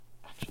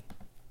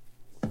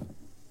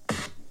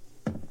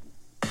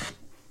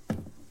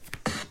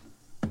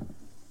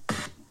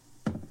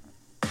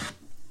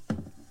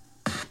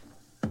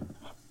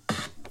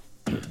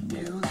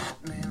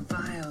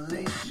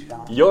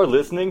You're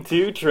listening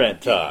to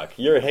Trent Talk,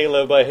 your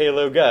Halo by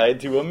Halo guide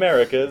to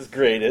America's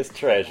greatest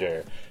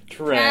treasure,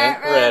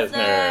 Trent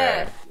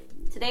Reznor.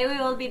 Today we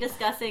will be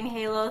discussing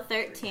Halo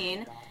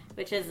 13,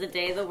 which is The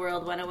Day the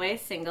World Went Away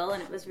single,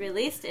 and it was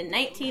released in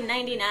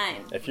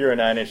 1999. If you're a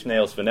Nine Inch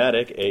Nails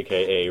fanatic,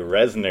 aka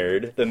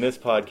Reznerd, then this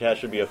podcast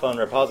should be a fun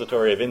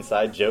repository of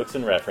inside jokes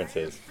and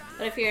references.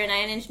 But if you're a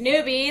 9 Inch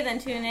newbie, then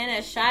tune in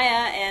as Shia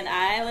and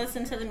I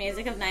listen to the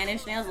music of 9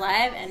 Inch Nails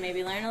live and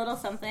maybe learn a little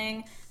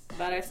something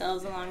about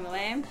ourselves along the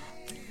way.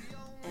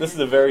 This is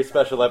a very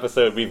special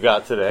episode we've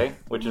got today,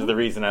 which is the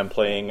reason I'm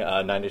playing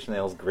Nine Inch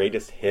Nails'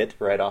 greatest hit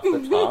right off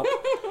the top.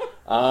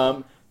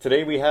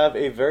 Today we have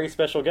a very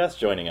special guest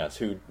joining us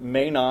who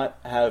may not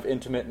have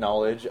intimate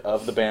knowledge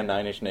of the band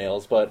Nine Inch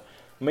Nails, but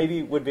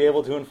maybe would be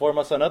able to inform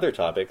us on other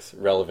topics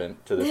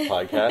relevant to this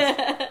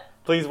podcast.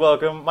 Please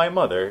welcome my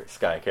mother,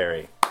 Sky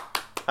Carey.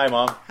 Hi,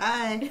 Mom.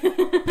 Hi.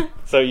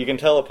 So you can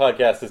tell a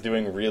podcast is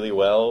doing really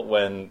well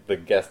when the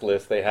guest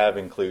list they have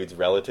includes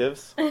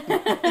relatives.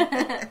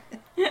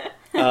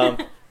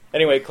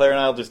 Anyway, Claire and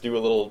I will just do a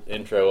little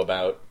intro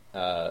about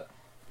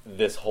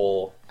this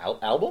whole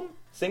album?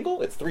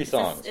 Single? It's 3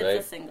 songs, right?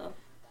 It's a single.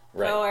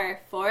 Right.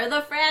 For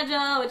the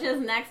Fragile, which is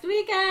next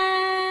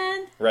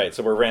weekend. Right,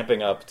 so we're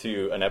ramping up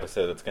to an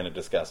episode that's going to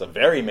discuss a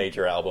very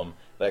major album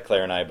that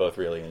Claire and I both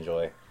really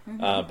enjoy.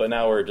 Mm-hmm. But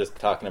now we're just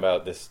talking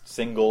about this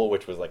single,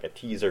 which was like a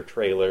teaser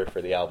trailer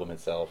for the album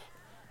itself.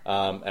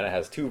 And it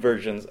has 2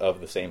 versions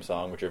of the same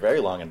song, which are very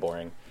long and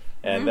boring.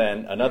 And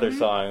then another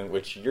song,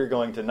 which you're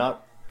going to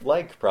not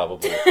like,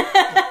 probably.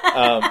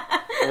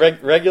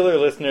 Regular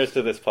listeners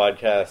to this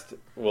podcast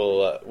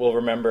will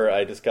remember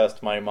I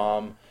discussed my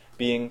mom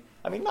being,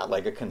 I mean, not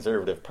like a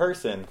conservative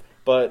person,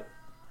 but,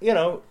 you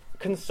know,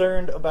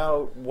 concerned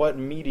about what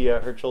media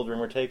her children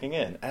were taking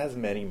in, as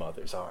many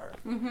mothers are.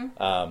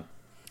 Mm-hmm.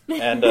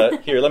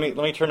 Here, let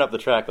me turn up the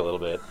track a little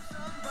bit.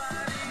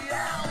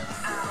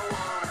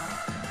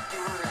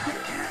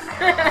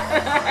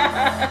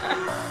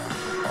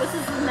 This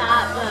is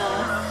not the...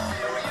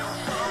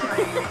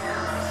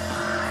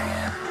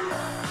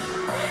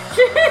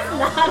 It's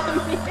not a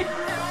music.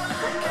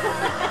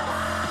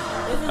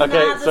 This is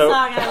not the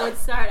song I would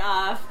start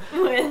off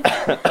with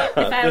if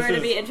I were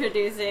to be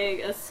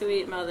introducing a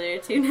sweet mother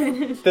to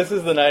 9 Inch. This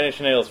is the Nine Inch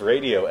Nails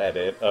radio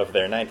edit of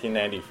their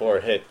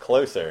 1994 hit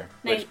 "Closer,"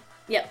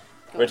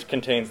 which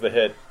contains the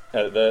hit,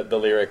 the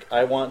lyric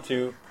 "I want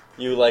to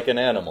you like an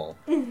animal."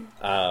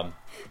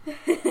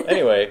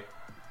 Anyway,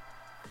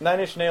 Nine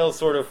Inch Nails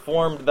sort of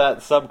formed that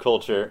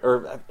subculture,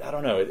 or I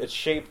don't know, it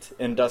shaped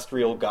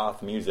industrial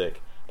goth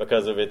music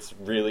because of its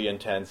really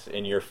intense,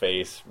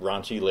 in-your-face,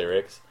 raunchy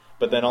lyrics,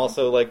 but then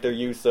also like their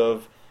use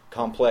of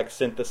complex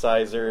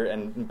synthesizer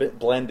and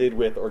blended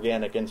with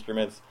organic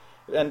instruments.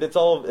 And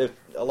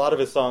a lot of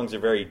his songs are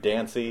very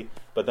dancey,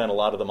 but then a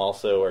lot of them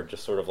also are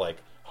just sort of like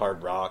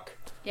hard rock.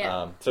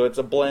 Yeah. So it's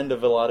a blend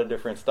of a lot of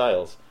different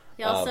styles.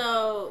 He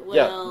also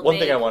will one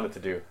thing I wanted to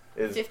do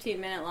is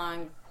 15-minute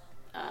long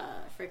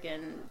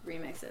freaking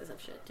remixes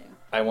of shit too.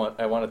 I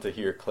wanted to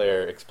hear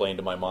Claire explain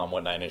to my mom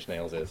what 9 Inch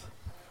Nails is.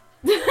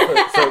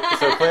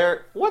 So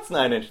Claire, what's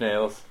 9 Inch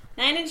Nails?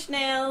 9 Inch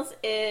Nails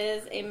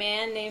is a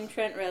man named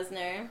Trent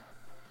Reznor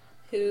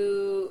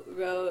who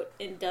wrote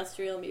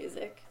industrial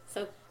music.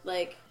 So,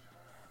 like,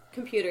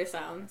 computer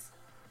sounds.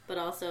 But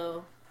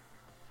also,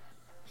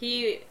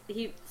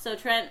 so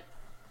Trent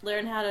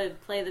learned how to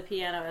play the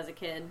piano as a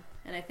kid.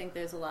 And I think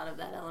there's a lot of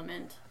that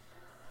element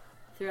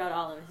throughout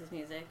all of his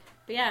music.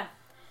 But yeah,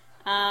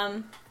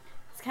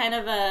 it's kind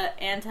of a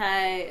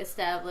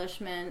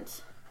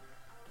anti-establishment,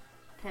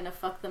 kind of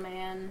fuck the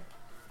man.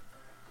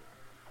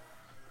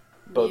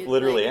 Both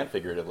literally and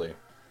figuratively.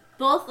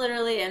 Both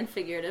literally and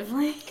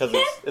figuratively. Because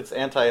it's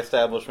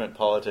anti-establishment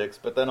politics,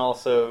 but then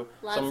also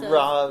some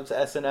raw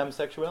S&M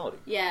sexuality.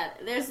 Yeah,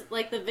 there's,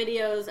 like, the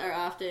videos are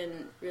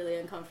often really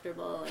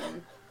uncomfortable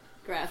and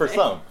graphic. For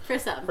some.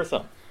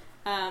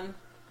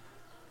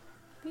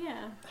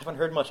 Yeah. I haven't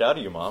heard much out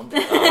of you, Mom.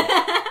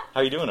 How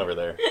are you doing over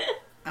there?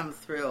 I'm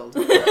thrilled.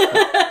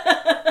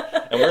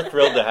 And we're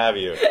thrilled to have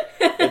you.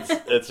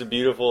 It's a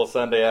beautiful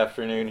Sunday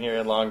afternoon here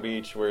in Long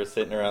Beach. We're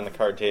sitting around the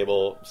card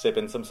table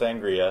sipping some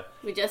sangria.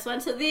 We just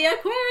went to the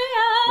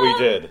aquarium. We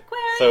did.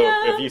 So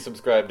if you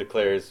subscribe to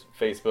Claire's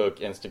Facebook,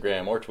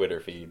 Instagram, or Twitter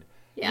feed,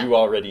 you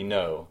already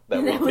know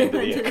that we've been to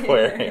the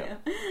aquarium.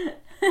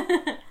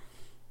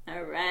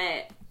 All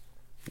right.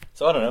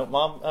 So I don't know,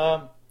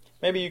 Mom,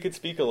 maybe you could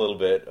speak a little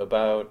bit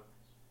about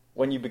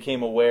when you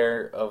became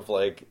aware of,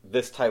 like,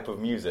 this type of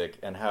music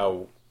and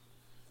how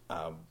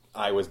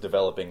I was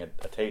developing a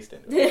taste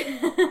in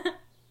it.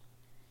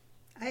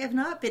 I have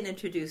not been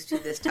introduced to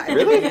this type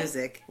Really? of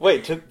music.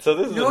 Wait, so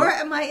this is... Nor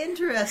am I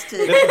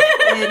interested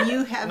in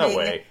you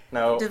having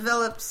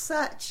developed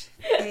such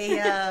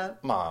a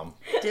Mom.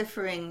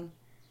 differing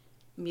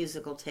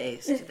musical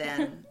taste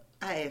than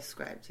I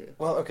ascribe to.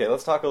 Well, okay,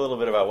 let's talk a little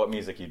bit about what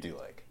music you do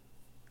like.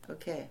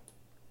 Okay.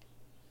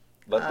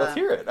 Let's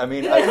hear it. I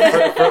mean,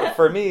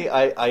 for me,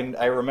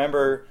 I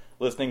remember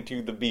listening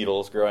to the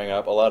Beatles growing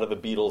up. A lot of the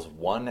Beatles'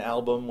 One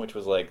album, which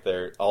was like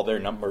all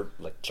their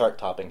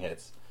chart-topping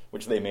hits,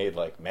 which they made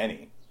like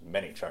many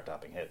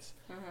chart-topping hits.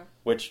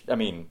 Which, I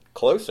mean,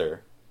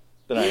 Closer,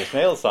 the Nine Inch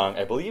Nails song,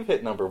 I believe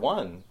hit number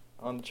 1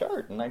 on the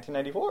chart in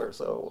 1994.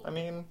 So, I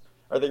mean,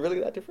 are they really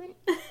that different?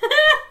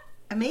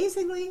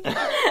 Amazingly,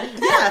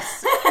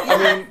 yes.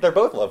 I mean, they're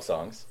both love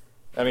songs.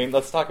 I mean,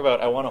 let's talk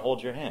about I Want to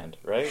Hold Your Hand,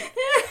 right?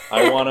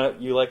 I Want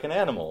to, You Like an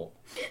Animal.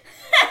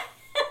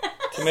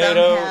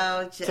 Tomato,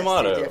 somehow just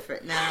tomato.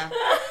 Different.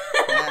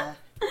 Nah.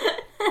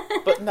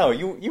 But no,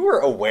 you were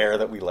aware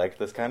that we liked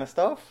this kind of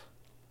stuff.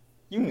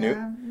 You knew.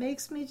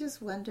 Makes me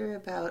just wonder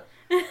about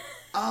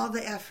all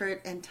the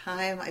effort and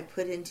time I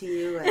put into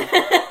you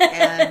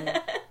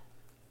and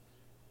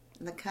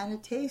the kind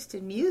of taste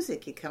and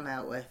music you come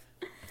out with.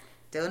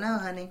 Don't know,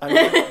 honey. I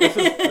mean,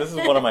 this is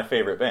one of my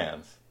favorite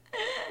bands,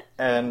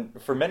 and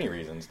for many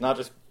reasons. Not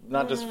just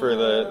for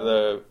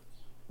the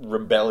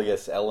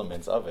rebellious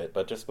elements of it,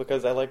 but just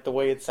because I like the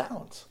way it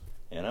sounds.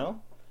 You know.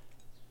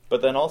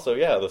 But then also,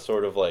 yeah, the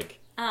sort of like.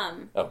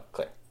 Oh,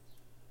 Claire.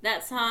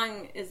 That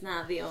song is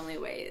not the only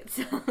way it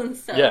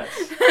sounds. So. Yes,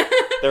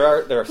 there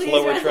are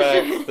slower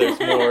tracks.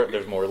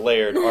 There's more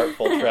layered,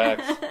 artful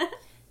tracks.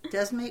 It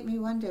does make me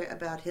wonder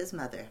about his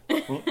mother,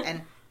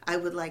 and I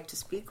would like to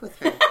speak with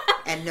her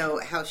and know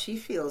how she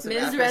feels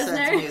about her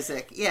son's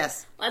music.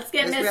 Yes, let's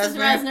get Mrs.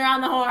 Reznor on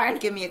the horn.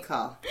 Give me a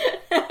call.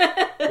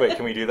 Wait,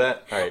 can we do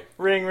that? All right,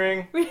 ring,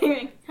 ring, ring,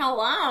 ring.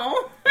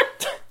 Hello.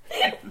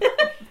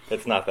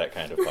 It's not that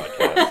kind of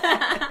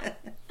podcast.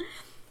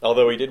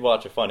 Although we did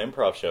watch a fun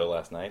improv show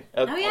last night.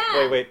 Oh,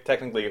 yeah. Wait.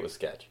 Technically, it was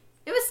sketch.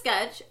 It was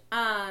sketch.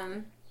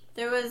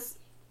 There was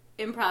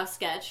improv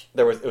sketch.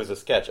 It was a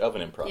sketch of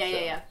an improv show.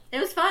 Yeah. It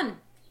was fun.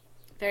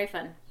 Very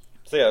fun.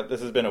 So, yeah,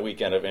 this has been a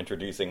weekend of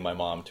introducing my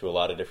mom to a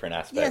lot of different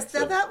aspects.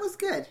 Yes, that was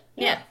good.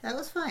 Yeah. That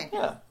was fine.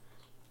 Yeah.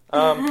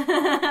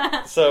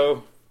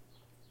 So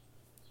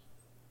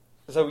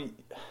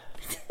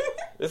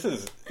this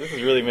is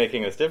really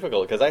making this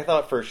difficult, because I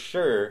thought for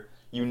sure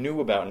you knew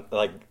about,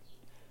 like...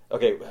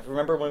 Okay,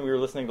 remember when we were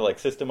listening to, like,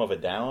 System of a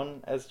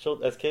Down as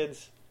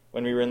kids?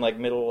 When we were in, like,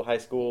 middle, high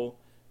school?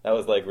 That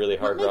was, like, really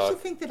hard rock. What makes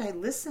you think that I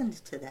listened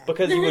to that?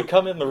 Because you would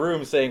come in the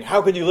room saying,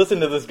 how could you listen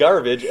to this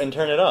garbage, and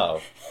turn it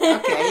off?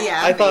 Okay,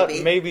 yeah, I thought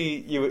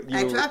maybe you...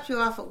 I dropped you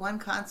off at one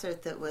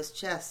concert that was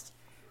just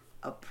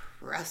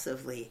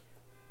oppressively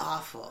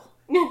awful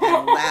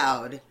and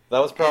loud. That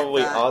was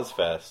probably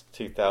Ozfest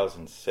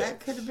 2006. That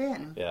could have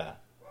been. Yeah.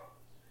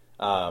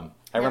 I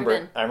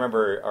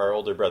remember our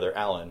older brother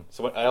Alan.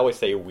 So I always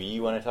say we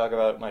when I talk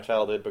about my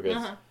childhood,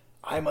 because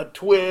I'm a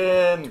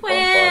twin.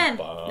 Twin. Bum,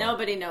 bum, bum.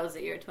 Nobody knows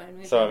that you're a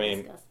twin. So I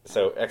mean,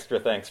 so extra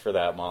thanks for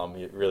that, Mom.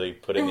 You really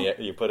put in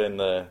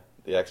the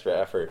extra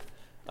effort.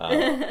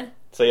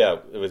 So yeah,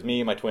 it was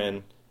me, my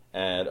twin,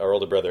 and our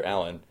older brother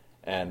Alan.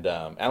 And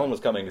Alan was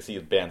coming to see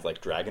bands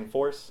like Dragon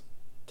Force.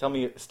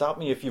 Stop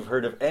me if you've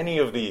heard of any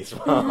of these,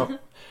 Mom.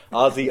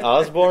 Ozzy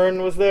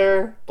Osbourne was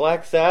there.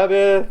 Black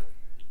Sabbath.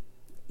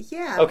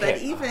 Yeah, okay.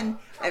 But even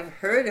I've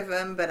heard of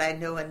them, but I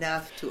know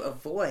enough to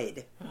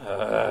avoid.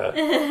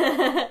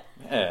 Man,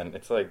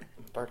 it's like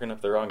barking up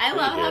the wrong tree. I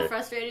love how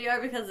frustrated you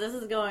are, because this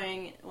is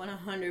going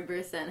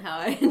 100% how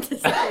I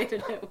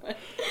anticipated it would.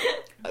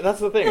 That's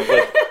the thing. It's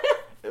like,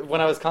 when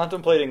I was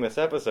contemplating this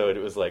episode,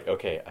 it was like,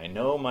 okay, I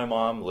know my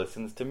mom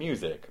listens to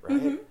music, right?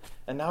 Mm-hmm.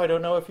 And now I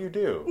don't know if you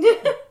do.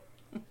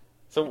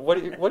 So what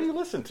do you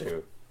listen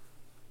to?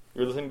 You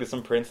were listening to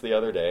some Prince the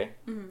other day.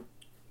 Mm-hmm.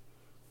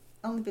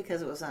 Only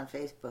because it was on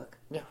Facebook.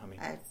 Yeah, I mean...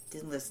 I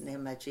didn't listen to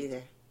him much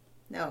either.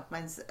 No,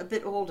 mine's a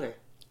bit older.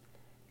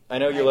 I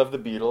know you love the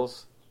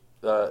Beatles,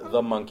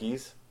 the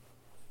Monkees,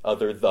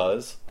 other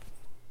thes.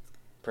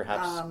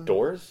 Perhaps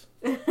Doors?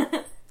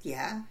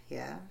 Yeah.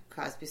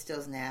 Crosby,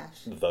 Stills,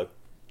 Nash. The...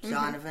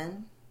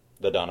 Donovan.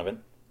 The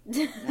Donovan?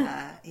 He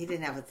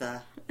didn't have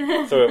a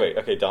the. So wait.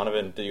 Okay,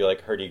 Donovan, do you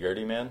like Hurdy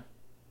Gurdy Man?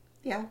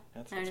 Yeah.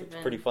 It's a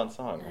pretty fun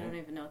song, right? I don't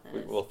even know what that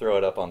is. We'll throw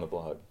it up on the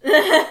blog.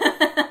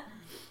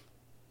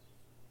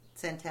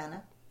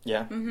 Santana.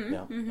 Yeah. Mm-hmm. Yeah.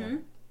 Mm-hmm. Yeah.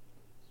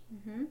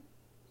 Mm-hmm.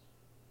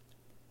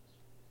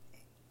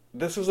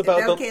 This was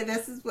about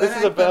this is what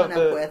I'm coming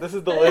up with. This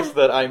is the list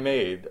that I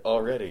made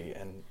already,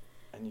 and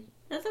you,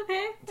 that's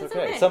okay. It's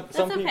okay. Some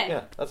people,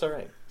 yeah, that's all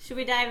right. Should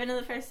we dive into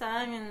the first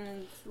song?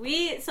 And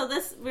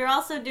we're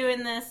also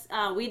doing this.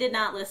 We did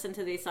not listen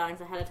to these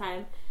songs ahead of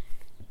time.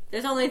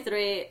 There's only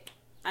 3.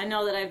 I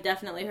know that I've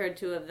definitely heard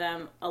 2 of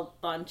them a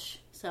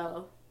bunch.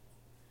 So.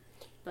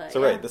 But,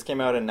 right, this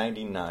came out in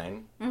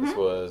 1999. Mm-hmm. This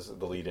was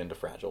the lead into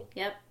Fragile.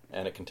 Yep.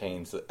 And it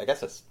contains, I guess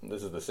this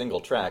is the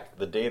single track,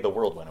 The Day the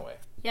World Went Away.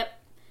 Yep.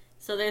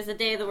 So there's The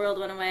Day the World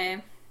Went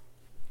Away.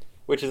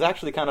 Which is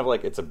actually kind of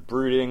like, it's a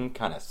brooding,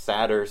 kind of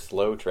sadder,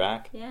 slow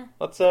track. Yeah.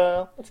 Let's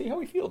see how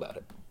we feel about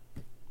it.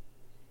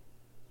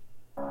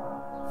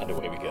 And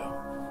away we go.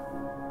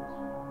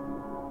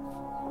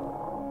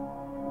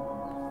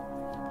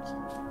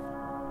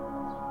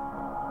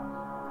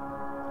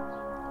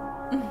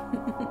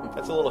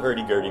 That's a little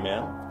hurdy-gurdy,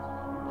 man.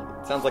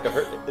 It sounds like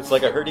it's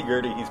like a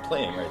hurdy-gurdy he's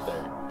playing right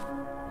there.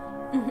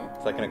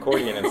 It's like an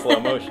accordion in slow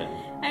motion.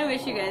 I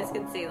wish you guys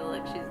could see the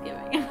look she's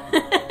giving him.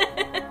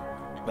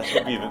 That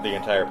should be the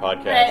entire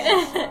podcast.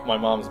 Right. My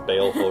mom's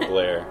baleful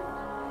glare.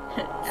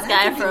 And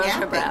Sky I could be froze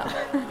her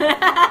napping.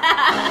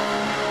 brow.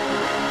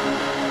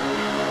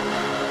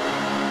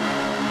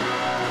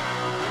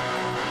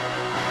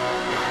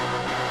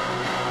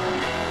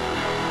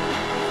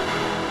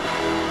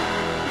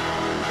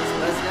 This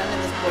was done in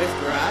this boy's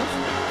garage.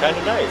 Kind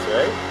of nice,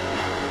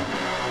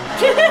 right?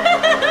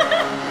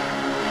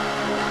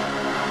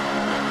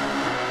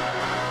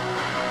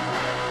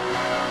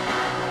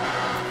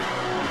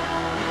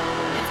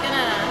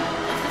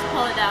 Let's just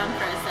pull it down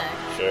for a sec.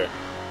 Sure.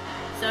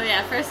 So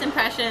yeah, first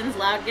impressions,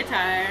 loud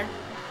guitar,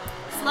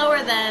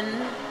 slower than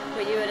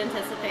what you would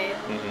anticipate,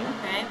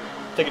 Mm-hmm. right?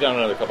 Take it down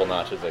another couple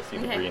notches. I see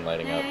the Okay. green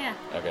lighting Yeah, up.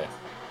 yeah, Okay.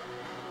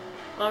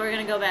 Well, we're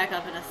gonna go back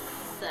up in a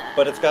sec.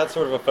 But it's got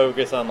sort of a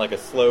focus on like a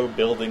slow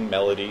building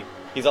melody.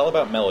 He's all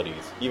about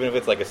melodies, even if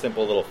it's like a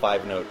simple little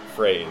 5-note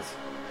phrase.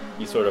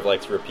 He sort of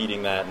likes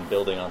repeating that and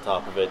building on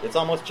top of it. It's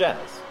almost jazz.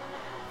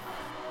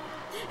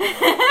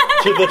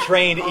 To the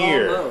trained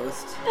ear.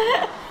 Almost.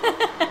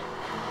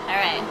 All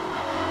right.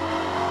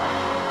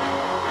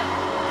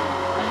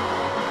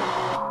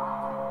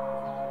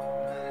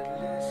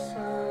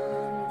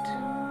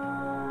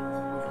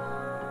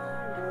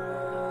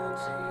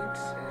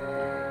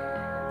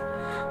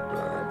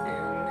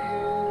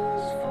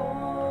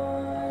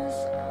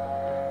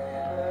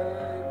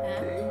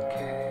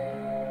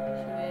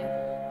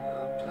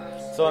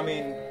 So I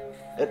mean,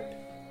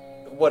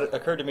 what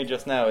occurred to me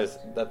just now is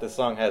that this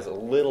song has a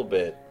little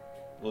bit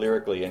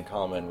lyrically in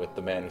common with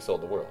The Man Who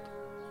Sold the World.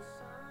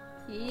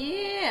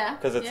 Yeah.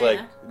 Because it's Yeah. like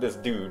this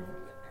dude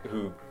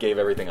who gave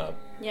everything up.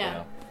 Yeah. You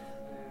know?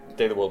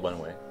 Day the world went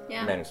away.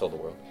 Yeah. The Man Who Sold the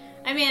World.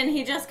 I mean,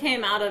 he just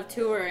came out of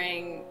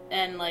touring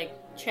and like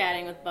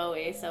chatting with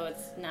Bowie, so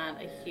it's not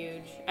a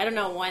huge. I don't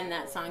know when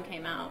that song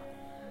came out.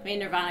 I mean,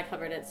 Nirvana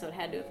covered it, so it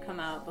had to have come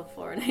out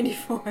before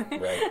 '94.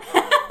 Right.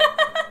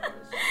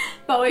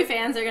 Bowie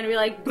fans are gonna be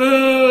like,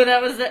 "Boo!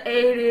 That was the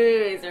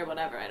 '80s" or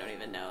whatever. I don't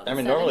even know. I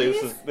mean, The normally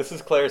 70s? this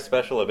is Claire's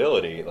special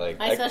ability. Like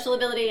My special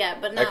ability, yeah,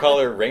 but I not. call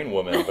her Rain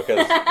Woman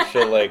because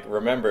she'll like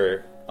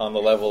remember on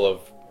the level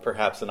of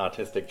perhaps an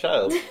autistic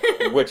child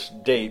which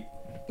date,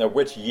 no,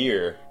 which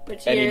year,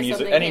 Which any year music,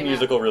 something any came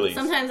musical out. release.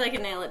 Sometimes I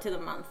can nail it to the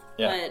month.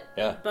 Yeah, But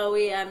yeah.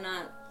 Bowie, I'm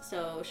not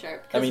so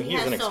sharp. I 'cause mean, he he's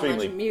has an so much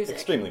extremely music.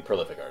 extremely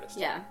prolific artist.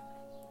 Yeah.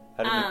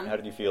 How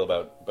did you feel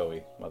about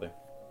Bowie, Mother?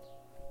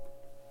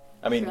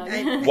 I mean, Shrug.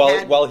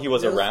 I while he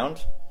was had no-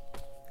 around,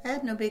 I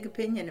had no big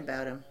opinion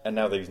about him. and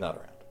now that he's not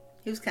around,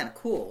 He was kind of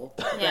cool,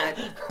 Yeah.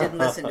 but I didn't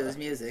listen to his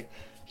music.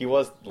 he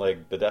was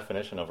like the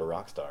definition of a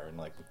rock star in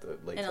like the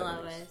late In 70s. a lot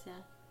of ways, yeah.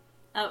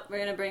 Oh, we're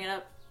gonna bring it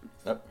up.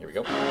 Oh, here we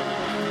go.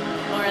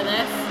 More of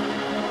this.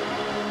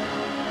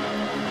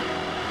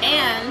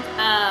 And,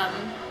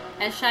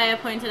 as Shia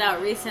pointed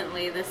out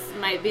recently, this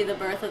might be the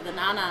birth of the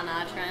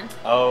na-na-na trend.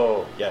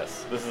 Oh,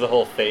 yes. This is a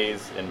whole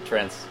phase in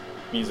Trent's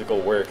musical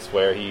works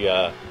where he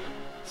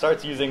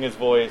starts using his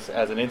voice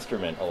as an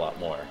instrument a lot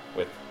more,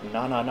 with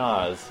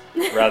na-na-nas,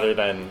 rather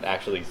than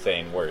actually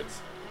saying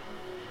words.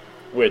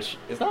 Which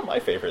is not my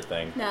favorite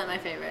thing, Not my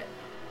favorite.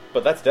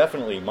 but that's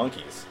definitely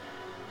Monkees.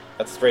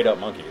 That's straight up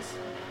Monkees.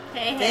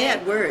 Hey, They hey.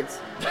 had words.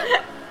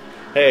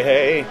 Hey,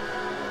 hey!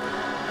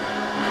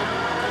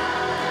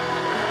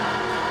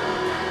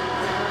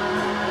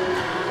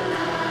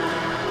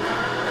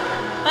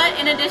 But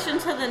in addition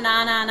to the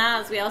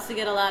na-na-nas, we also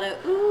get a lot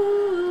of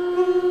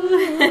ooh.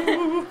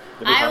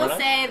 Did we I will harmonize?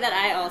 say that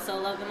I also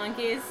love the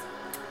Monkees.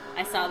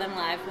 I saw them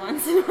live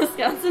once in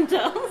Wisconsin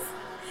Dells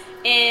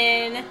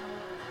in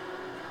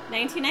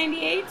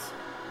 1998,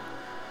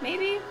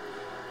 maybe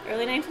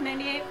early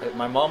 1998.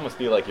 My mom must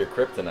be like your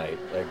kryptonite.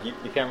 Like, you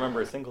can't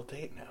remember a single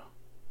date now.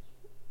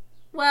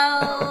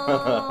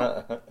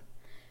 Well,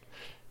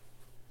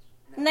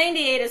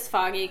 98 is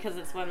foggy because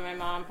it's when my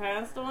mom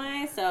passed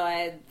away, so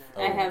I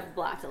have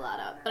blocked a lot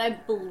up. But I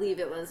believe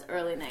it was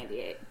early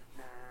 98.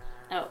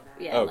 Oh,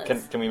 yeah. Oh,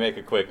 let's- can we make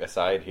a quick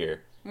aside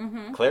here?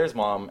 Mm-hmm. Claire's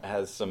mom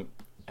had some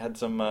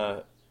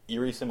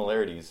eerie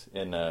similarities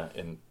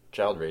in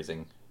child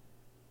raising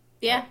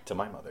Yeah. to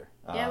my mother.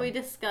 Yeah, we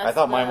discussed I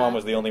thought my the- mom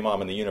was the only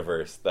mom in the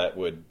universe that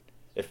would,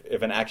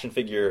 if an action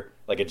figure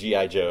like a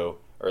G.I. Joe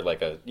or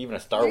like even a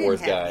Star We didn't Wars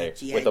have guy any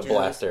G.I. with a Joes.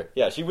 blaster,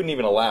 yeah, she wouldn't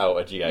even allow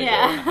a G.I.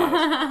 Yeah. Joe in the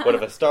house. But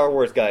if a Star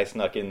Wars guy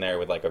snuck in there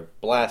with like a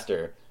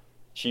blaster,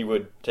 she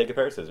would take a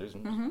pair of scissors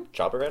and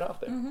chop it right off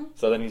there.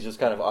 So then he's just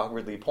kind of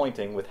awkwardly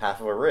pointing with half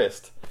of a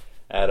wrist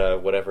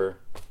at whatever.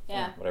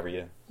 Yeah. Whatever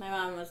you. My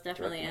mom was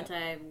definitely Directing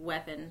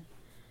anti-weapon.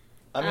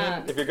 I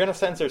mean, if you're gonna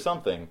censor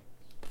something,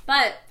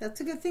 But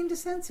That's a good thing to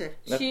censor.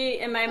 she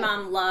and my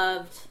mom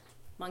loved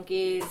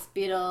Monkees,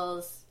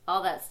 Beatles,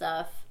 all that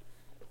stuff.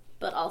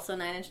 But also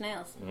Nine Inch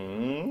Nails.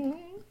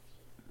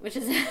 Which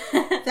is...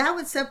 That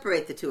would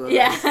separate the two of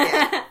yeah. us.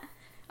 Yeah.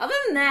 Other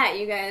than that,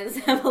 you guys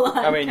have a lot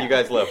I in mean, you common.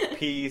 guys love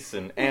peace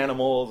and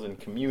animals and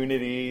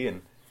community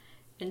and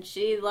And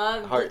she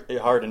loved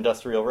hard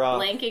industrial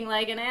rock. blanking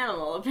like an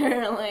animal,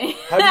 apparently.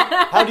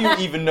 How do you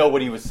even know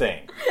what he was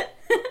saying?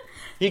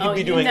 He could Oh, be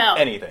you doing know.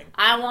 anything.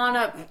 I want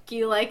to peck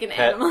you like an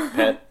Pet, animal.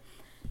 pet.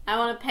 I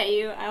want to pet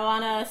you. I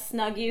want to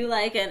snug you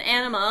like an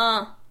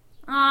animal.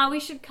 Aw, we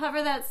should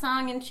cover that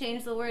song and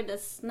change the word to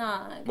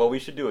snug. Well, we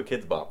should do a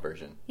Kids Bop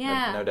version.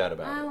 Yeah. No doubt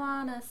about I it.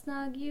 want to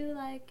snug you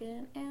like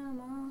an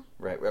animal.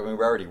 Right. I mean,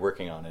 we're already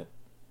working on it.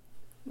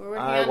 We're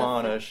working I on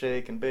want to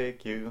shake and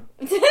bake you.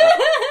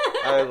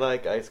 I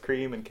like ice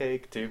cream and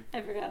cake, too.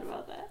 I forgot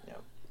about that. Yeah.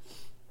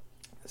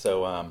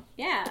 So,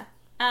 Yeah.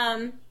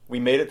 we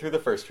made it through the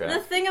first The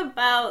track. thing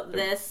about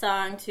this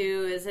song,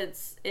 too, is it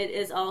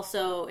is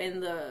also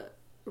in the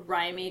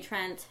rhymey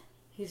trend.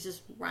 He's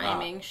just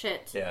rhyming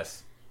shit.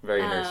 Yes.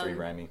 Very nursery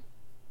rhymey.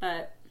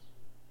 But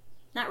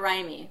not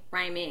rhymey,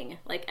 rhyming.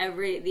 Like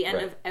the end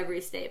Right. of every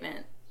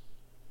statement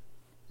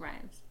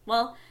rhymes.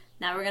 Well,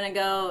 now we're gonna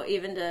go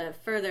even to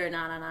further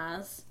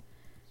na-na-nas.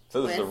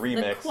 So this is a with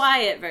remix. the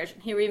quiet version.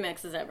 He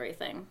remixes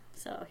everything.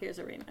 So here's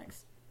a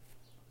remix.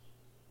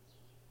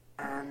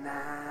 Oh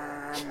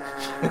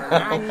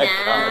my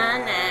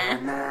God.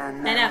 I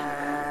know.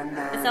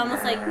 It's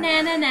almost like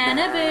na na na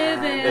na boo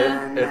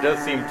boo. It does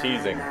seem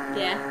teasing.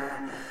 Yeah.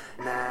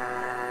 I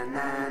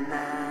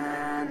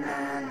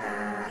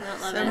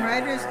don't love Some it.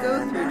 writers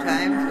go through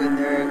times when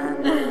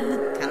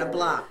they're kind of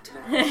blocked.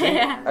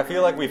 Yeah. I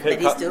feel like we've But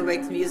hit he still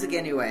makes music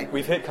anyway.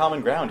 we've hit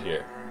common ground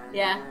here.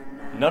 Yeah.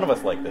 None of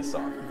us like this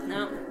song.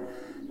 No.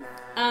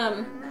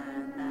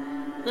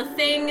 The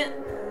thing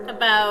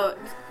about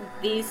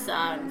these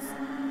songs,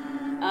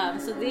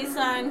 so these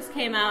songs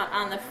came out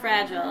on the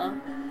Fragile,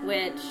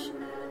 which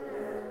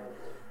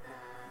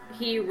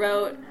he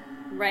wrote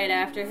right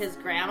after his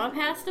grandma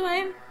passed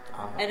away,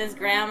 and his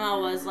grandma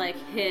was like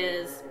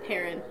his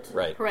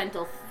Right.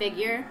 parental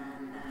figure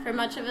for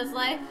much of his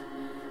life.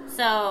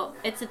 So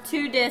it's a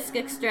 2-disc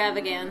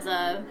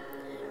extravaganza,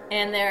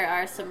 and there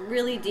are some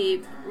really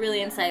deep, really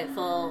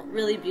insightful,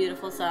 really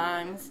beautiful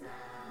songs.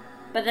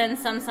 But then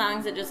some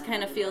songs it just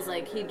kind of feels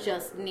like he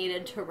just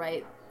needed to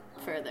write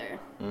further.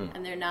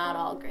 And they're not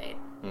all great.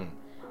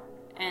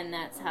 And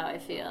that's how I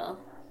feel.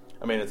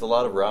 I mean, it's a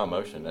lot of raw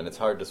emotion, and it's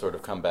hard to sort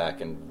of come back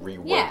and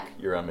rework Yeah.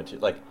 your own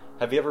material. Like,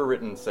 have you ever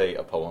written, say,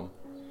 a poem?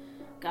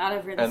 God,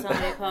 I've written so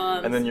many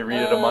poems. And then you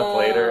read it a month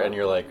later, and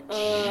you're like,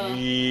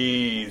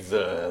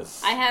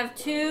 Jesus. I have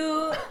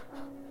two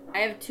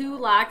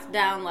locked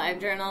down live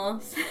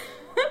journals.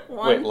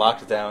 One, Wait,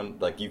 locked down,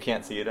 like, you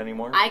can't see it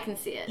anymore? I can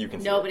see it. You can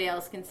see Nobody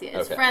else can see it.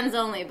 It's Okay. friends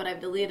only, but I've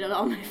deleted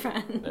all my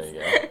friends. There you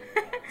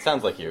go.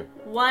 Sounds like you.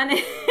 One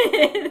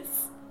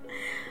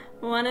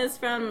is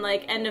from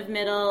like end of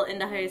middle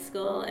into high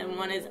school, and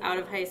one is out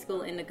of high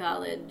school into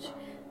college.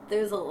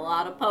 There's a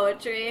lot of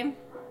poetry,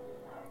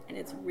 and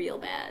it's real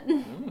bad.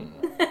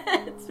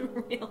 It's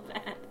real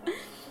bad.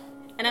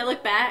 And I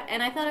look back,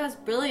 and I thought I was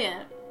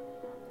brilliant.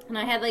 And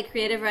I had like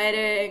creative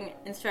writing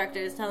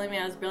instructors telling me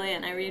I was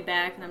brilliant. And I read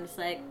back, and I'm just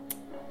like,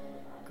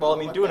 Well, I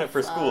mean, what doing the it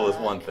for school is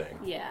fuck? one thing.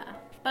 Yeah,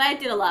 but I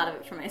did a lot of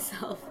it for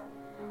myself,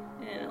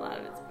 and a lot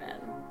of it's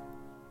bad.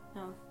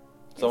 Oh,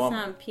 So,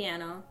 here's some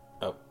piano,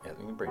 Oh, yeah,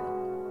 we can bring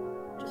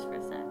it. just for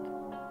a sec.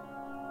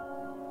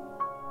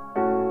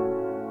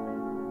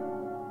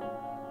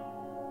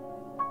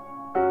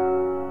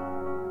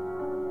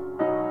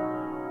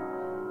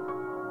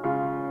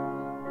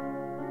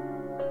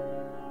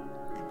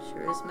 I'm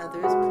sure his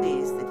mother is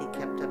pleased that he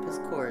kept up his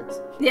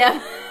chords.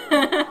 Yeah.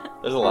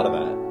 There's a lot of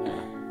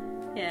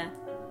that. Yeah. Yeah.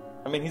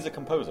 I mean, he's a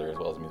composer as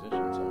well as a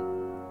musician, so.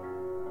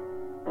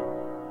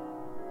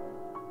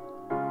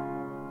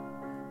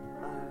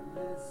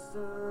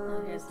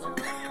 Oh, here's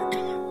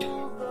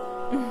the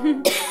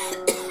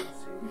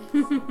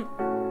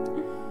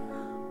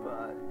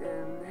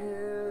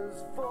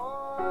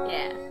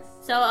Yeah.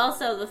 So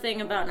also the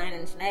thing about Nine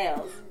Inch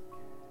Nails,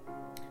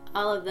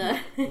 all of the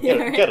Get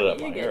it up,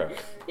 You're Mike. good. You're right.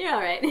 You're all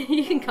right.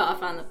 You can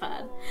cough on the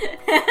pod.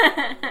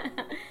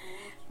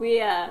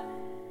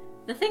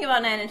 The thing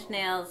about Nine Inch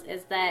Nails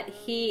is that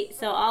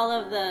all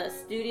of the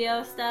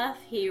studio stuff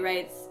he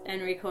writes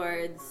and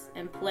records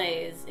and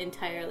plays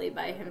entirely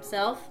by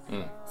himself.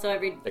 So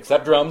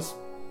Except drums.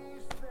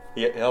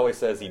 He always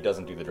says he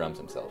doesn't do the drums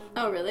himself.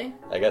 Oh really?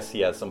 I guess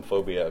he has some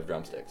phobia of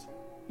drumsticks.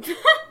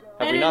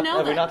 I didn't know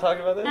Have we that. not talked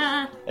about this?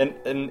 Uh-uh.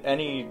 In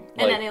any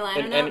any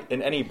liner note?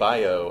 in any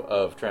bio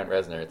of Trent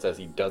Reznor, it says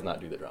he does not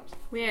do the drums.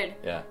 Weird.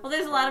 Yeah. Well,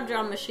 there's a lot of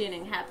drum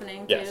machining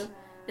happening too, Yes.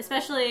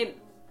 especially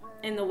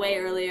in the way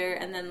earlier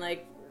and then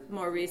like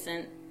more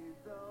recent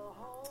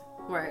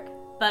work.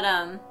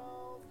 But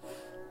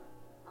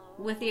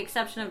with the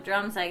exception of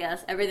drums, I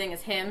guess everything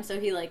is him. So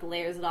he like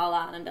layers it all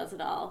on and does it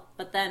all.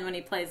 But then when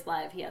he plays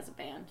live, he has a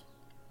band.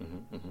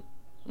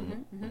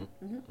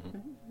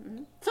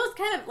 So it's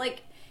kind of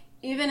like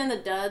even in the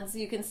duds,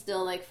 you can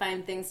still like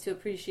find things to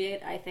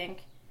appreciate. I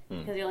think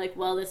because you're like,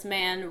 well, this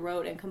man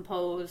wrote and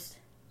composed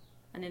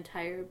an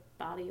entire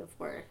body of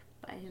work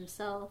by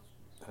himself.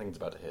 I think it's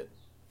about to hit.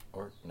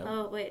 Or no.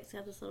 Oh wait, it's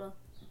got this little.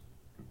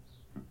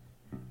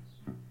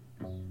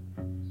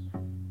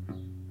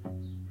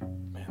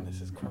 Man,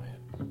 this is quiet.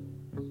 What?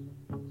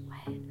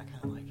 I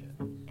kind of like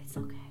it. It's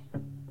okay.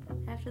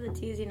 After the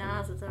teasy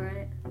nas, it's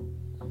alright.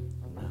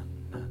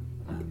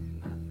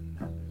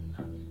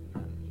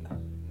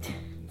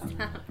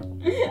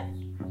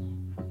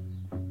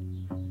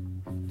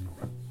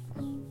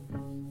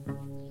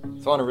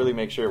 So I want to really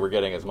make sure we're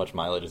getting as much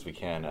mileage as we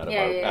can out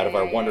of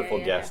our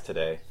wonderful guest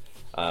today.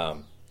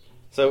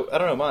 So I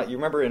don't know, Ma, you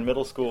remember in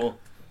middle school?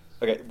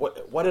 Okay,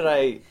 what did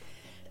I?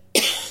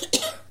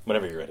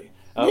 Whenever you're ready.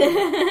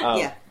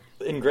 Yeah.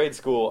 In grade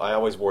school, I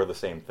always wore the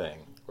same thing,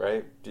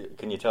 right?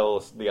 Can you tell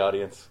us, the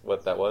audience,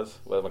 what that was?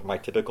 What my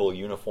typical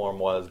uniform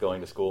was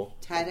going to school?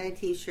 Tie-dye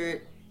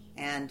T-shirt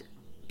and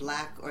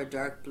black or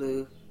dark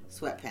blue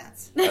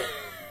sweatpants.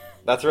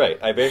 That's right.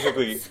 I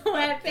basically...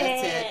 Sweatpants.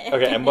 That's it.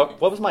 Okay, and what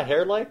was my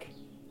hair like?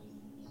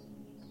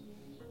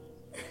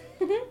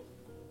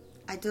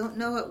 I don't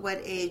know at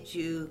what age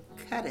you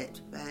cut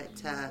it,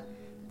 but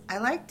I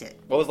liked it.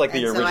 What was like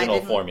the And so I original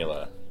didn't-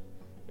 formula?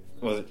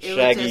 Was it It was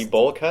shaggy just-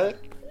 bowl cut?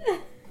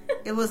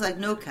 It was like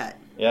no cut.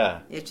 Yeah.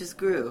 It just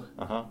grew.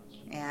 Uh-huh.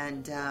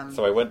 And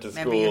So I went to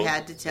remember school... you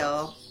had to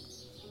tell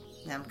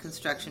them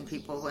construction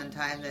people one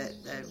time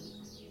that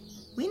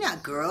we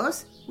not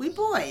girls, we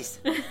boys.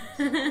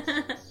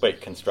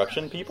 Wait,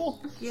 construction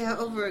people? Yeah,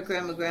 over at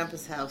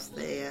Grandpa's house,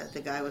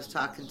 the guy was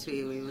talking to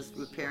you. He was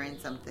repairing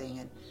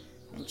something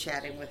and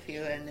chatting with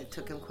you, and it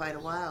took him quite a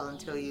while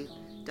until you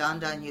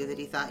dawned on you that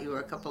he thought you were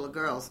a couple of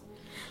girls.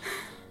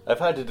 I've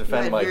had to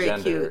defend You're my very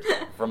gender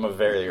cute. from a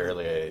very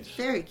early age.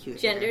 Very cute.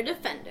 Gender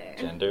defender.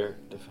 Gender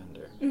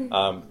defender.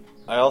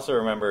 I also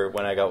remember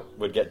when I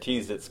would get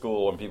teased at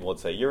school when people would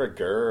say, you're a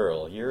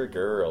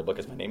girl,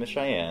 because my name is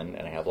Cheyenne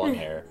and I have long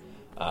hair.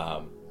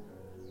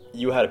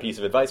 You had a piece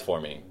of advice for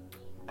me,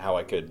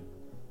 what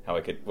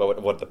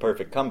the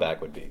perfect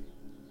comeback would be.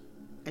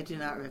 I do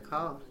not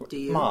recall. Do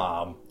you?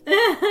 Mom.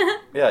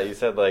 Yeah, you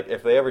said, like,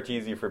 if they ever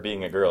tease you for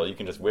being a girl, you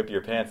can just whip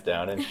your pants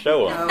down and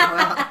show them. Oh,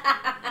 well.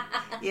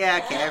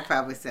 Yeah, okay, I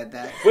probably said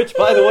that. Which,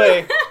 by the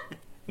way,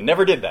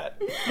 never did that.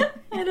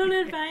 I don't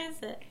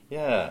advise it.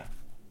 Yeah.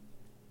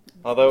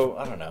 Although,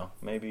 I don't know,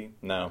 maybe,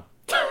 no.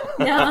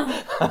 No.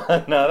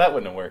 No, that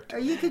wouldn't have worked. Or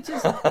you could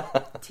just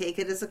take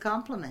it as a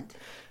compliment.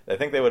 I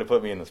think they would have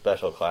put me in the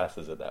special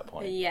classes at that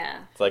point. Yeah.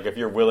 It's like if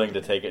you're willing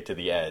to take it to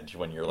the edge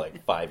when you're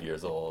like 5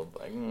 years old.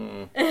 Like,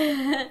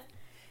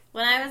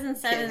 When I was in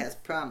Kid has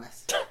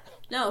promise.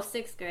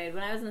 sixth grade.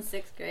 When I was in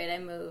sixth grade, I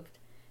moved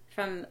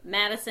from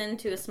Madison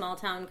to a small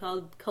town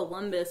called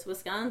Columbus,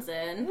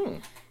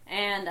 Wisconsin.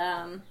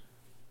 And,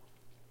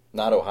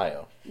 Not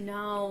Ohio.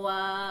 no,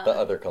 The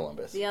other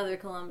Columbus. the other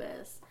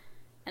Columbus.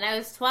 And I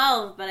was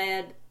 12, but I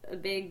had a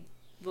big,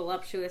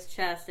 voluptuous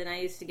chest, and I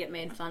used to get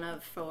made fun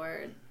of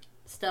for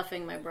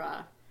stuffing my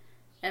bra.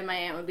 And my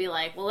aunt would be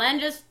like, well, then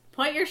just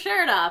put your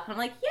shirt up. I'm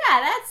like, yeah,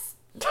 that's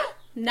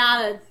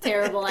not a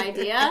terrible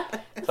idea.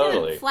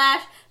 Totally.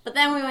 Flash. But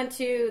then we went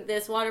to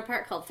this water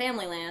park called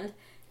Familyland,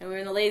 and we were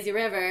in the lazy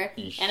river,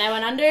 Eesh. and I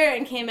went under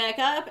and came back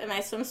up, and my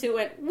swimsuit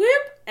went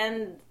whoop,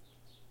 and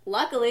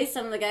luckily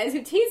some of the guys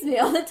who teased me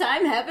all the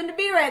time happened to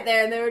be right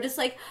there, and they were just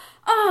like,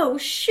 oh,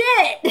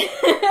 shit!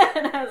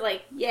 And I was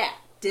like, yeah.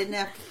 Didn't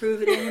have to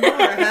prove it anymore,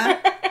 huh?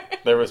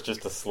 There was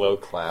just a slow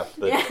clap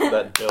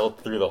that built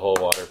through the whole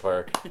water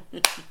park.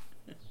 Good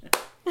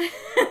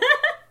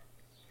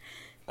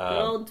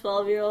old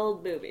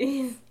 12-year-old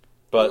boobies.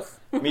 But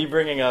me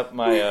bringing up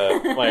my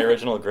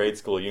original grade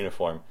school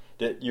uniform,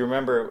 you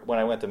remember when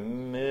I went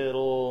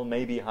to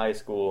maybe high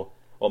school?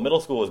 Well,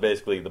 middle school was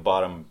basically the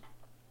bottom,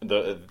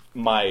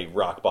 my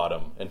rock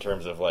bottom in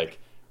terms of like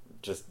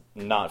just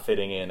not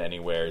fitting in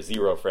anywhere,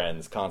 zero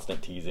friends,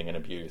 constant teasing and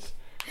abuse.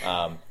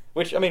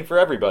 Which, I mean, for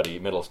everybody,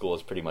 middle school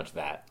is pretty much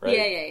that, right?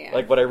 Yeah.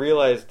 Like, what I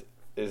realized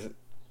is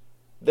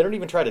they don't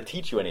even try to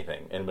teach you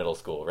anything in middle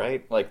school,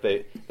 right? Like,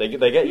 they get you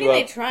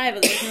They up. try,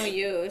 but there's no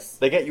use.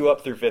 They get you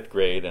up through 5th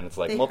grade, and it's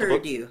like They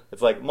heard you.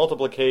 It's like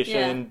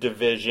multiplication, Yeah.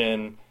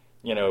 division,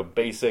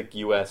 basic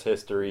U.S.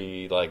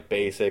 history, like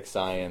basic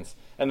science.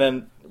 And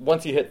then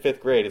once you hit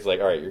 5th grade, it's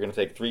like, all right, you're going to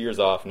take 3 years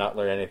off, not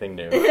learn anything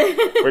new.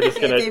 We're just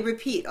going They to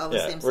repeat all the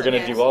same we're going to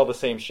subjects. do all the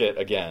same shit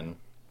again.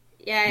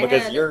 Yeah,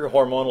 Because your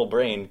hormonal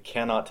brain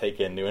cannot take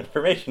in new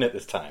information at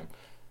this time.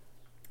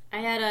 I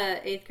had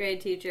a 8th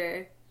grade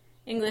teacher,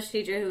 English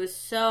teacher, who was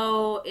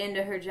so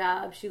into her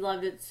job. She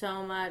loved it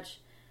so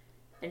much.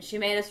 And she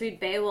made us read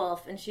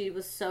Beowulf, and she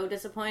was so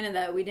disappointed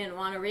that we didn't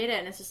want to read it.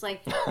 And it's just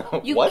like,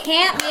 you What?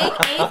 can't make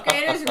 8th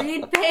graders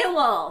read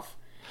Beowulf.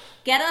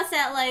 Get us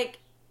at, like,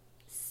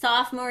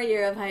 sophomore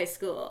year of high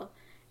school,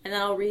 and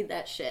then I'll read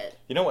that shit.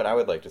 You know what I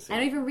would like to see? I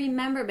don't even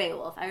remember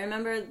Beowulf. I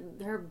remember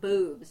her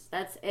boobs.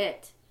 That's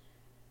it.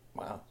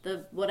 Wow.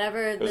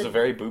 Whatever. It was a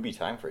very booby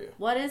time for you.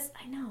 What is...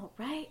 I know,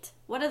 right?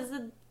 What is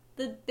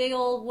the big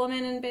old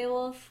woman in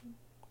Beowulf?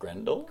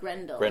 Grendel?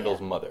 Grendel.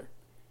 Grendel's yeah. mother.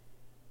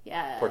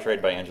 Yeah. Portrayed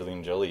by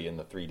Angelina Jolie in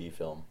the 3D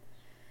film.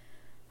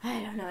 I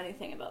don't know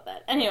anything about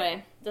that.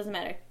 Anyway, doesn't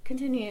matter.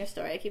 Continue your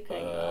story. I keep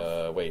cutting you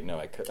off. Wait, no,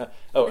 I could. The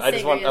I cigarette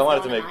is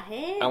wanted to going make. on my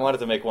head. I wanted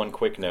to make one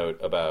quick note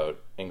about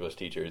English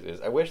teachers.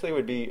 Is I wish they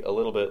would be a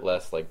little bit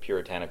less like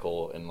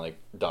puritanical and like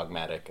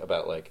dogmatic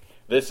about like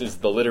this is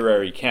the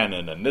literary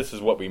canon and this is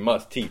what we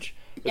must teach.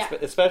 Yeah.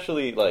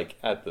 Especially like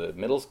at the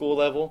middle school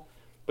level,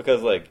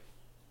 because like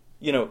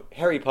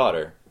Harry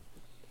Potter,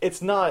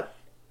 it's not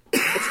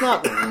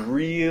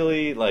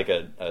really like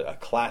a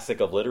classic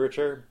of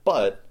literature,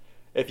 but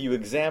if you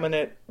examine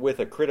it with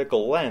a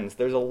critical lens,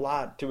 there's a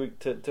lot to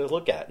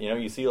look at. You know,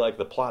 you see like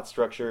the plot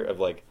structure of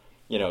like,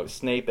 you know,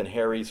 Snape and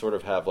Harry sort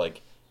of have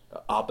like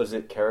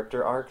opposite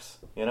character arcs,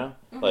 you know?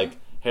 Mm-hmm. Like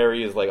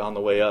Harry is like on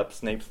the way up,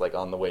 Snape's like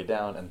on the way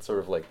down, and sort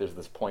of like there's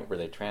this point where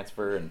they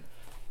transfer. And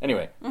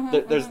anyway,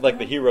 there's like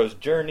the hero's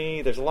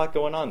journey, there's a lot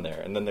going on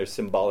there. And then there's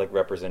symbolic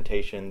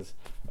representations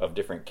of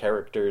different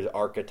characters,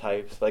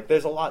 archetypes. Like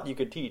there's a lot you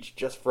could teach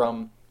just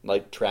from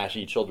like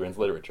trashy children's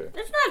literature.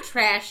 It's not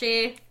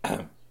trashy.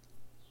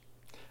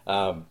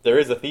 There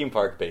is a theme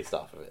park based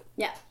off of it.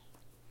 Yeah.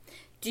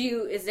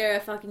 Is there a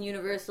fucking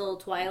Universal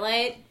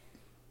Twilight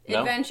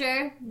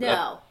adventure?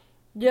 No.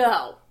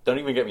 No. Don't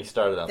even get me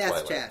started on That's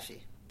Twilight.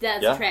 trashy.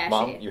 That's Yeah? trashy.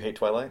 Mom, you hate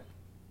Twilight?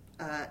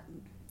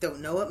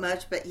 Don't know it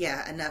much, but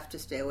yeah, enough to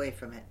stay away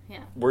from it.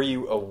 Yeah. Were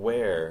you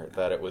aware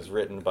that it was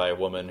written by a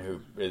woman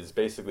who is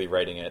basically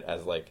writing it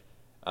as like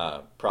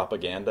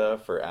propaganda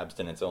for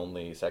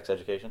abstinence-only sex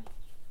education?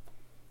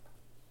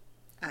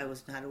 I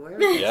was not aware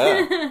of it.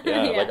 Yeah.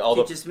 Yeah. Like all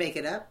Did the you just make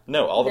it up?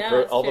 no, all the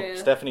No, it's all the true.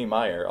 Stephanie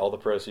Meyer, all the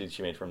proceeds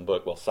she made from the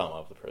book. Well, some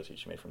of the proceeds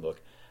she made from the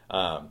book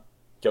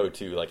go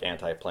to like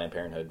anti-Planned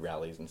Parenthood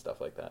rallies and stuff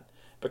like that.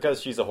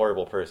 Because she's a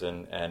horrible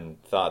person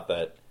and thought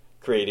that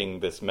creating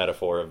this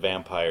metaphor of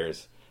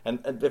vampires, and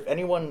if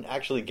anyone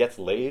actually gets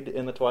laid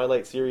in the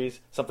Twilight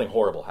series, something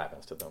horrible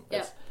happens to them.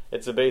 Yep.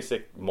 It's a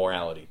basic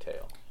morality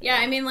tale. Yeah,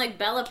 I mean, like,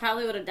 Bella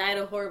probably would have died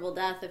a horrible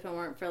death if it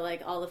weren't for,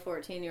 like, all the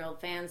 14-year-old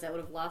fans that would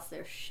have lost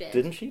their shit.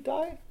 Didn't she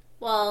die?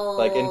 Well,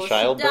 Like in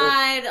childbirth? she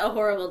died a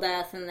horrible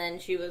death, and then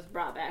she was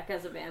brought back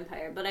as a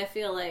vampire. But I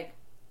feel like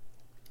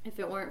if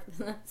it weren't...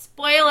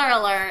 spoiler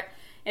alert!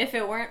 If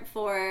it weren't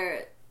for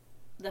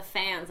the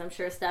fans, I'm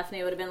sure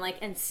Stephanie would have been like,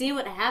 and see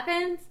what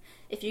happens?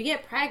 If you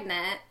get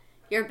pregnant,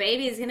 your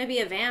baby is going to be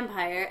a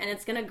vampire, and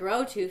it's going to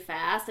grow too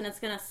fast, and it's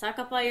going to suck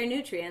up all your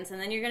nutrients, and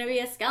then you're going to be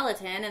a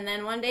skeleton, and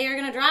then one day you're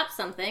going to drop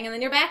something, and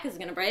then your back is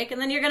going to break, and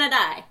then you're going to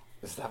die.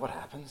 Is that what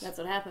happens? That's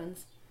what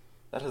happens.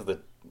 That is the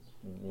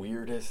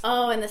weirdest...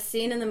 Oh, and the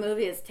scene in the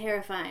movie is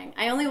terrifying.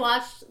 I only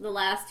watched the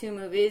last two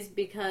movies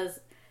because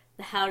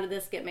the How Did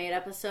This Get Made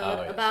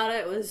episode about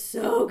it was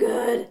so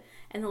good.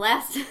 And the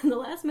last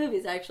movie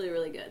is actually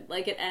really good.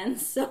 Like, it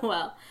ends so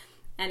well.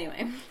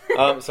 Anyway.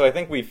 So I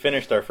think we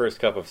finished our first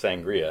cup of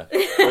sangria,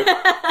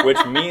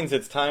 which means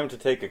it's time to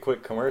take a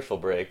quick commercial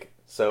break.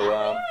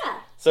 So,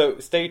 so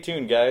stay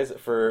tuned, guys,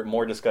 for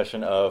more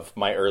discussion of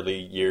my early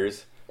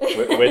years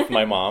with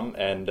my mom,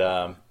 and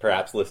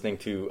perhaps listening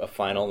to a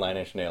final Nine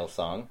Inch Nails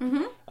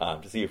song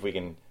to see if we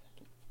can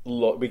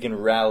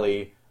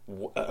rally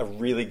a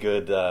really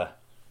good a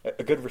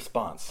good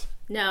response.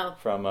 No.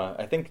 From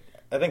I think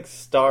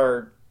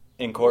Star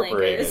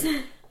Incorporated.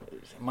 Blinkers.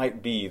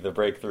 Might be the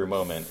breakthrough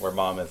moment where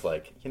Mom is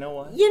like, you know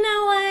what? You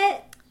know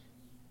what?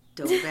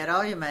 Don't bet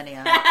all your money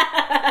on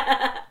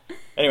it.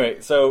 Anyway,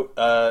 so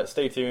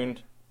stay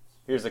tuned.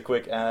 Here's a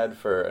quick ad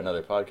for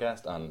another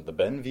podcast on the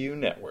Benview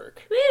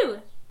Network. Woo!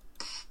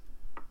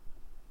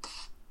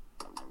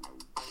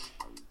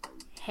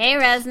 Hey,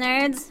 Res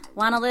Nerds.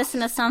 Want to listen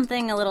to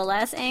something a little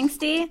less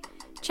angsty?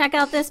 Check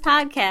out this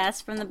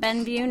podcast from the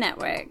Benview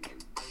Network.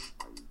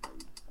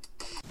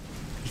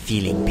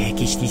 Feeling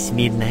peckish this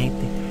midnight?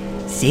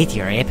 Sate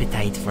your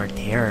appetite for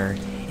terror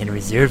and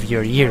reserve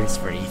your ears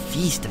for a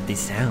feast of the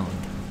sound.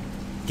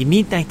 The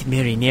Midnight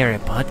Marinera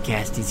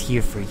podcast is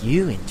here for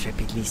you,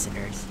 intrepid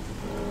listeners.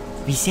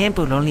 We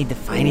sample only the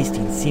finest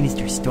in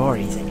sinister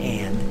stories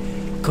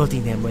and,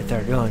 coating them with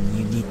our own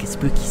unique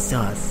spooky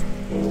sauce,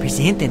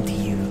 present them to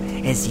you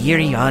as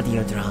eerie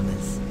audio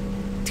dramas.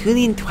 Tune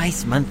in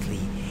twice monthly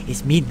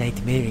as Midnight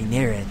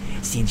Marinera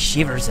sends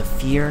shivers of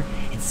fear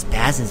and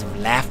spasms of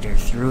laughter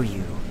through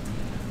you.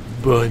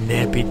 Bon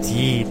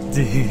appetit!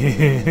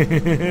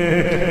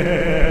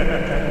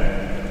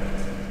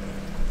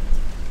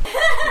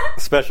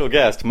 Special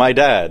guest, my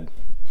dad.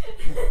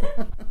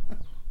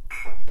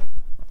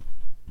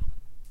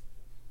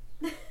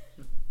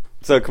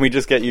 So can we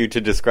just get you to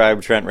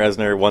describe Trent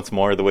Reznor once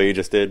more the way you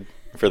just did,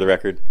 for the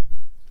record?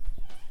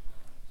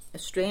 A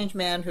strange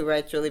man who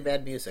writes really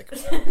bad music.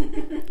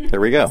 There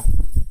we go.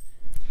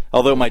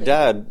 Although my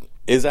dad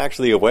is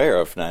actually aware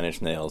of Nine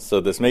Inch Nails,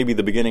 so this may be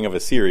the beginning of a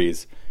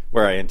series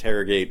where I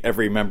interrogate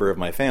every member of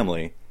my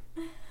family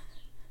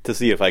to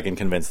see if I can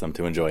convince them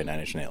to enjoy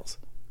Nine Inch Nails.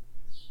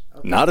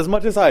 Okay. Not as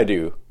much as I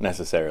do,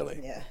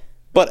 necessarily. Yeah.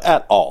 But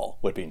at all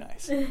would be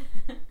nice.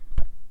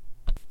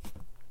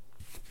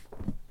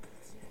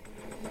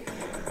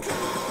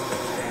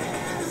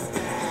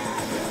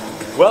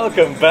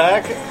 Welcome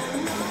back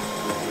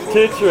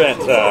to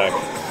Trent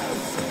Talk.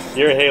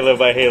 Your Halo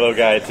by Halo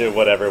guide to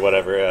whatever.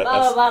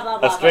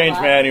 A strange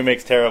man who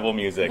makes terrible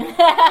music.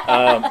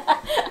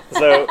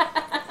 So,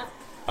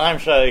 I'm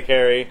Shiley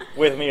Carey.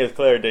 With me is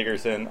Claire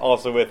Dickerson.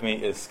 Also with me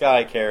is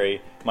Sky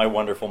Carey, my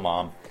wonderful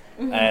mom.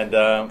 Mm-hmm.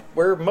 And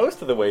we're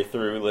most of the way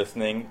through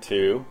listening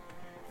to...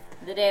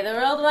 The Day the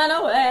World Went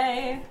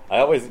Away. I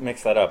always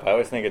mix that up. I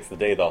always think it's the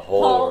day the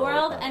whole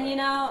world. And you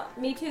know,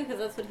 me too, because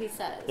that's what he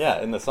says.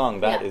 Yeah, in the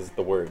song, that is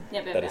the word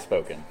that is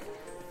spoken.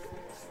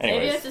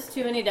 Anyways. Maybe it's just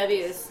too many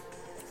W's.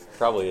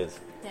 Probably is.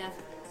 Yeah.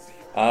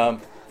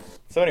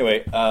 So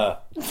anyway, oh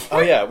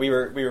yeah, we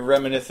were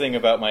reminiscing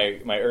about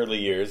my early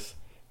years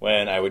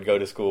when I would go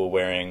to school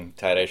wearing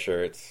tie-dye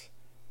shirts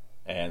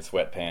and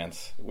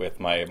sweatpants with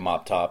my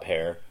mop top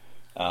hair,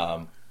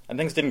 and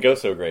things didn't go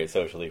so great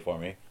socially for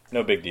me.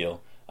 No big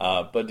deal.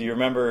 But do you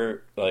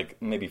remember,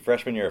 like, maybe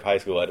freshman year of high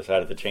school, I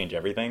decided to change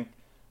everything?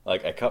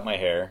 Like, I cut my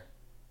hair,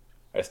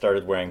 I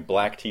started wearing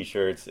black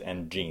t-shirts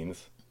and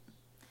jeans.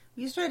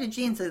 You started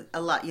jeans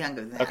a lot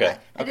younger than that. Okay,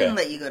 I didn't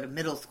let you go to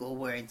middle school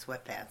wearing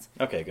sweatpants.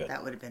 Okay, good.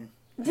 That would have been...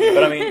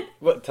 But I mean,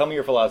 tell me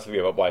your philosophy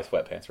about why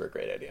sweatpants were a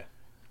great idea.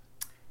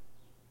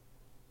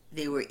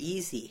 They were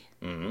easy.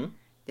 Mm-hmm.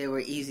 They were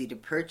easy to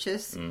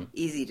purchase,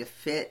 easy to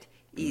fit,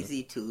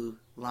 easy to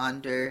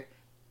launder.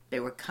 They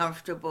were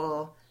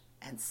comfortable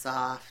and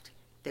soft.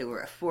 They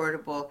were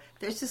affordable.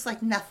 There's just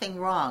like nothing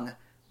wrong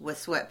with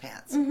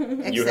sweatpants.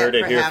 Except You heard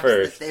it here perhaps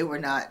first. that they were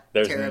not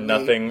There's terribly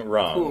nothing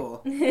wrong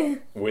cool.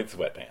 with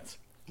sweatpants.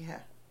 Yeah.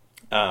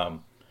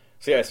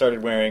 So yeah, I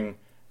started wearing.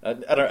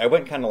 I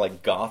went kind of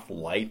like goth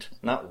light.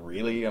 Not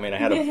really. I mean, I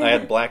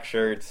had black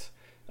shirts,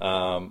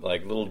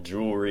 like little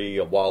jewelry,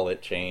 a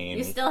wallet chain.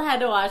 You still had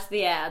to watch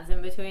the ads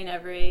in between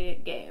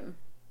every game.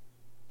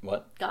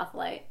 What? Goth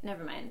Light.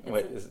 Never mind.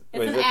 It's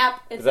Wait, an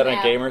app. Is that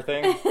a gamer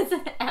thing? It's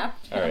an app.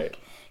 All right.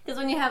 Because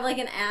when you have like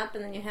an app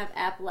and then you have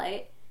app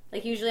Lite,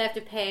 like usually you have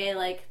to pay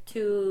like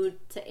 $2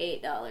 to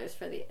 $8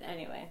 for the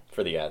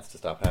for the ads to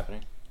stop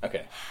happening.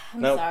 Okay.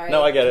 I'm no, sorry.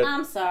 No, I get it.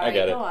 I'm sorry. I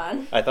get it. Go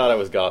on. I thought I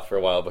was goth for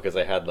a while because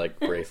I had like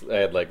I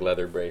had like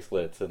leather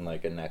bracelets and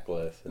like a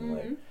necklace and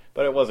like,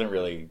 but it wasn't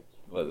really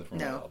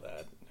all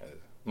that.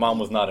 Mom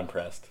was not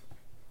impressed.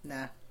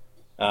 Nah.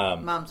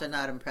 Moms are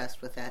not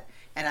impressed with that.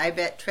 And I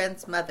bet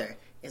Trent's mother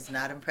is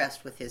not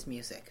impressed with his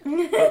music.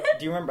 But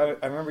do you remember?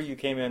 I remember you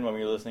came in when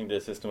we were listening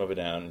to System of a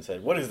Down and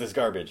said, "What is this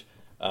garbage?"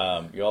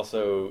 You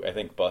also, I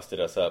think,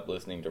 busted us up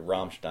listening to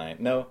Rammstein.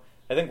 No,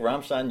 I think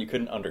Rammstein you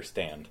couldn't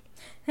understand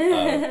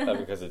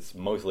because it's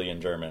mostly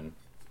in German.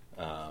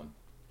 But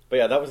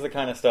yeah, that was the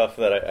kind of stuff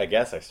that I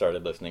guess I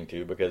started listening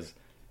to because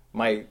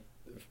my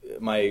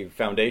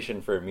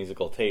foundation for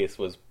musical taste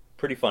was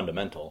pretty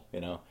fundamental.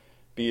 You know,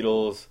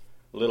 Beatles,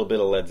 a little bit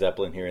of Led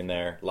Zeppelin here and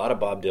there, a lot of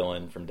Bob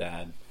Dylan from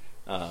Dad.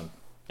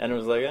 And it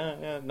was like,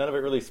 none of it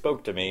really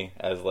spoke to me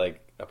as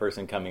like a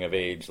person coming of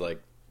age,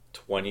 like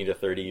 20 to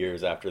 30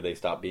 years after they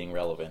stopped being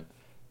relevant.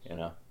 You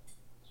know,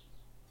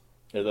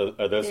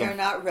 are those They're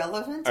not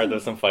relevant? Are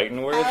those some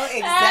fighting words? How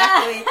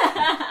exactly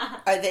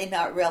are they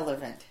not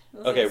relevant?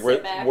 Okay,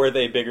 were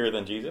they bigger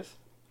than Jesus?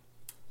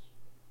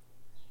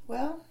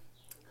 Well,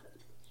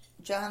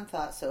 John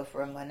thought so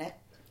for a minute,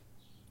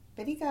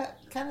 but he got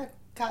kind of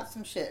caught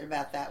some shit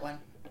about that one.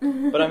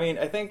 But I mean,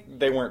 I think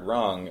they weren't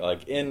wrong.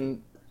 Like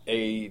in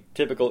a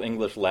typical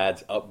English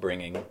lad's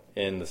upbringing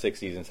in the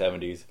 60s and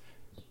 70s,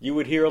 you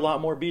would hear a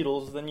lot more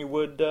Beatles than you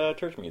would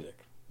church music,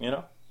 you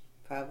know?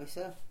 Probably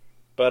so.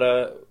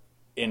 But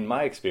in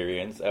my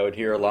experience, I would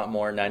hear a lot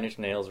more Nine Inch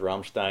Nails,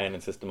 Rammstein,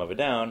 and System of a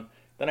Down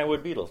than I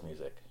would Beatles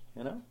music,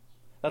 you know?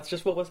 That's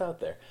just what was out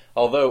there.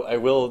 Although, I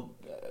will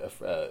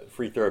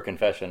free throw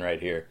confession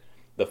right here.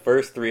 The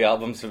first 3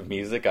 albums of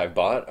music I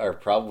bought are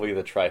probably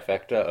the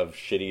trifecta of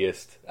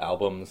shittiest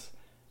albums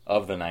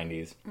of the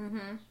 90s.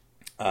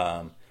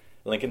 Mm-hmm.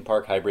 Linkin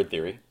Park Hybrid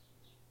Theory.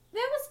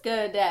 It was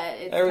good at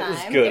its It time.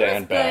 was good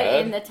and bad.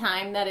 Good in the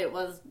time that it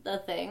was a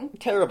thing.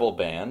 Terrible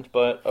band,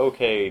 but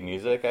okay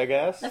music, I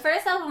guess. The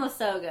first album was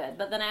so good,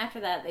 but then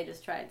after that, they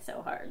just tried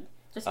so hard.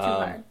 Just too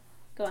hard.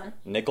 Go on.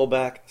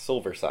 Nickelback,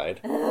 Silver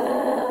Side.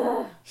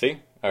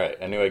 See? Alright,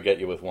 I knew I'd get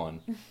you with one.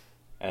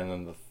 And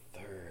then the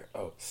third...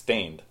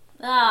 Stained.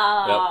 Oh.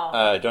 Yep.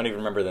 I don't even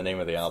remember the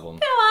name of the album.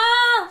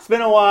 It's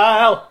been a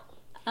while.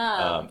 It's been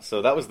a while!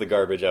 So that was the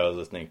garbage I was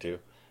listening to.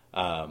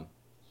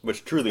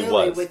 Which truly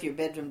Clearly was. with your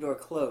bedroom door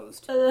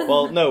closed.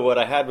 Well, no, what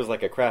I had was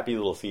like a crappy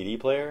little CD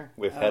player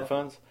with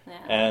headphones. Yeah.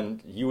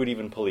 And you would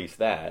even police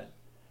that.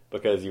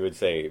 Because you would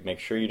say, make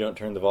sure you don't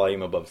turn the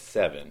volume above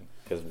 7.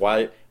 Because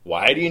why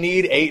do you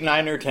need 8,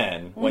 9, or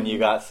 10 when you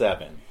got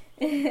 7?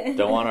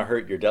 Don't want to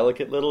hurt your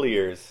delicate little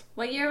ears.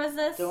 What year was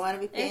this? Don't want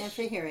to be paying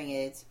for hearing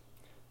aids.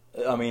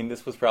 I mean,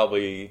 this was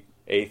probably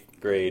 8th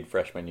grade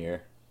freshman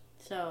year.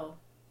 So,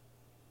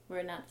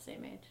 we're not the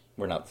same age.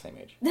 We're not the same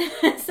age.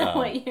 So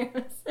what year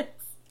was this?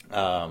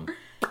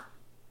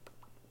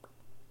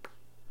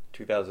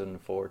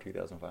 2004,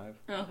 2005.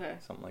 Okay.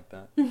 Something like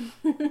that.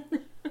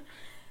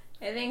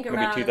 I think Maybe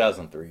around...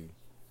 2003.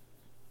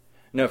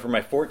 No, for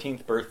my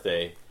 14th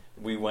birthday,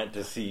 we went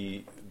to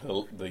see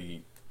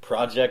the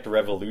Project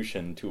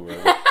Revolution tour,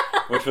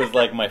 which was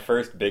like my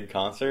first big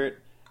concert.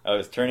 I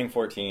was turning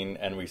 14,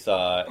 and we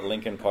saw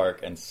Linkin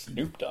Park and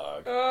Snoop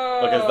Dogg.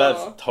 Because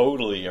that's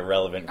totally a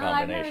relevant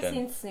combination. I've never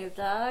seen Snoop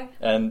Dogg.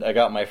 And I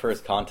got my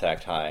first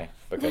contact high,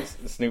 because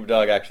Snoop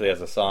Dogg actually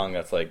has a song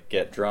that's like,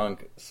 get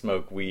drunk,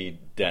 smoke weed,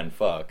 then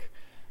fuck.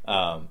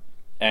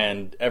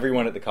 And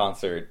everyone at the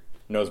concert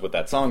knows what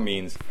that song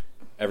means.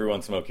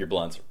 Everyone smoke your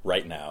blunts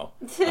right now.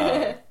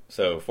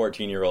 So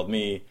 14-year-old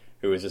me,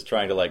 who was just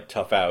trying to like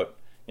tough out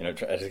I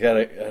just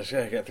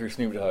gotta get through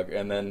Snoop Dogg,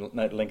 and then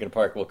Linkin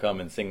Park will come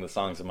and sing the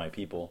songs of my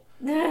people.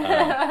 But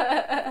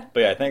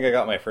yeah, I think I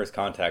got my first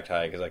contact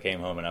high because I came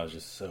home and I was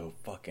just so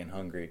fucking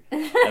hungry.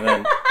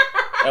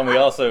 And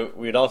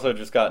we'd also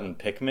just gotten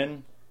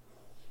Pikmin,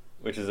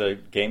 which is a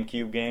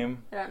GameCube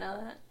game. I don't know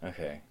that.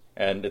 Okay,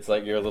 and it's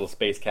like you're a little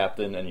space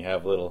captain, and you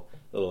have little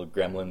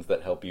gremlins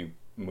that help you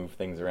move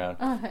things around.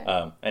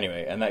 Okay.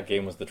 Anyway, and that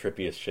game was the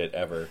trippiest shit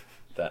ever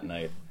that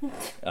night.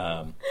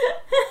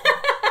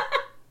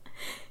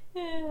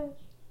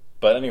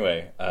 But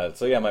anyway,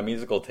 so yeah, my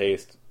musical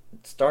taste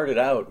started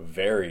out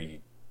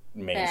very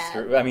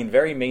mainstream. Bad. I mean,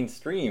 very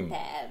mainstream.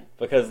 Bad.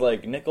 Because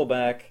like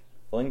Nickelback,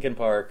 Linkin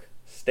Park,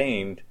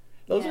 Stained,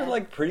 those are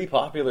like pretty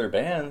popular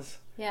bands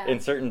in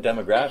certain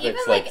demographics.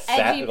 Even like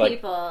edgy sad,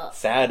 people,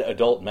 sad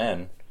adult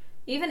men.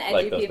 Even edgy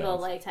like people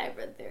bands. liked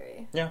Hybrid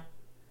Theory. Yeah,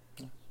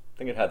 I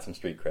think it had some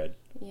street cred.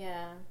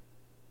 Yeah.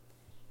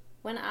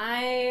 When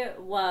I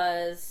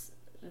was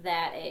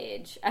that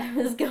age, I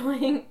was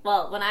going...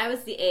 Well, when I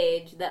was the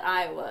age that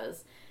I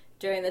was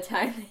during the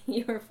time that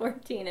you were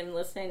 14 and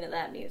listening to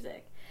that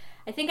music,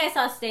 I think I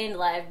saw Stained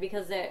live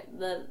because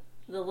the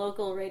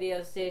local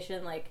radio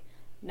station, like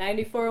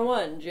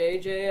 94.1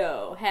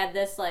 JJO, had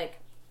this, like...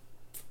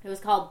 It was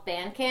called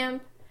Band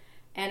Camp,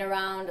 and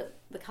around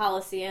the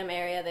Coliseum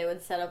area, they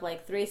would set up,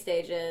 like, 3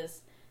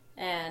 stages,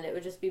 and it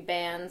would just be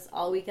bands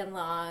all weekend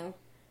long,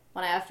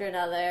 one after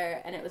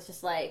another, and it was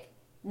just, like,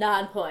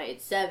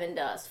 Nonpoint, Seven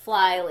Dust,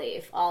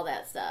 Flyleaf, all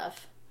that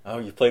stuff. Oh,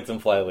 you played some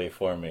Flyleaf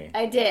for me.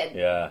 I did.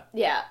 Yeah.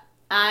 Yeah.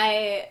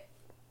 I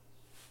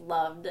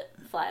loved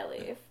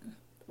Flyleaf.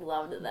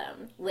 Loved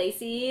them.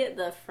 Lacey,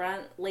 the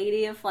front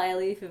lady of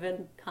Flyleaf,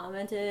 even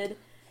commented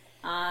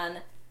on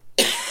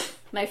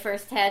my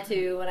first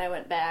tattoo when I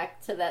went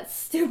back to that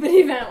stupid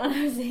event when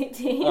I was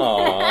 18.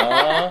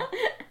 Aww.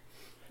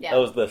 Yeah. That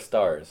was the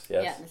stars,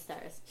 yes? Yeah, the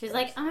stars. She's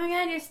like, oh my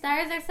god, your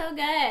stars are so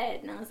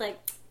good. And I was like,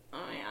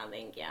 oh yeah,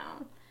 thank you.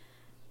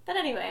 But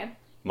anyway.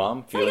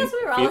 Mom, So I guess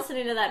we were all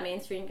listening to that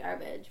mainstream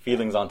garbage.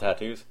 Feelings on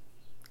tattoos?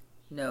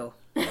 No.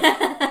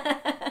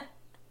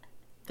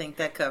 Think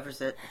that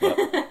covers it. Yep.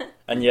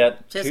 And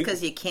yet... Just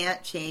because you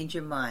can't change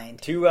your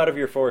mind. 2 out of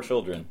your 4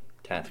 children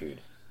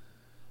tattooed.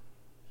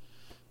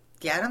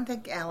 Yeah, I don't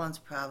think Alan's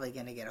probably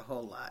going to get a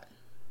whole lot.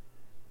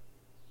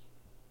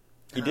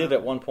 He did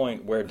at one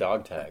point wear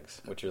dog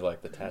tags, which are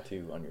like the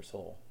tattoo on your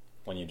soul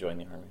when you join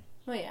the army.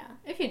 Well, yeah.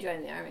 If you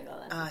join the army, though,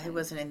 that's He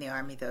wasn't in the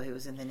army, though. He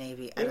was in the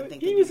Navy. I don't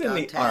think he they was do in dog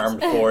the tags.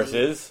 armed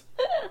forces.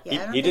 Yeah, I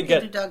don't he think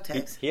did they do dog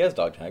tags. He has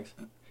dog tags.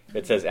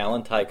 It says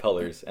Alan Ty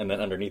Colors, and then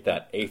underneath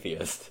that,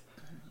 atheist.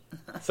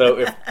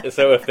 So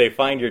if they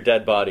find your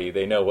dead body,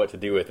 they know what to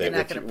do with it,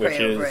 They're not which gonna pray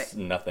over is it.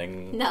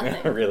 nothing.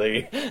 Nothing.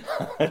 Really.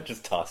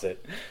 Just toss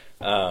it.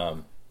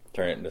 Turn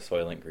it into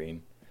Soylent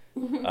Green.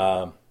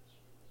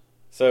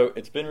 So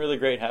it's been really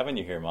great having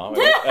you here, Mom.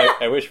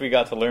 I wish we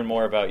got to learn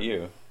more about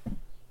you.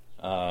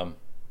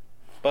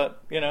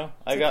 But,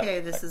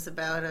 This is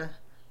about a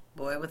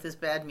boy with his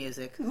bad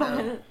music.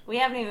 So. We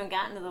haven't even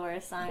gotten to the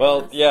worst song.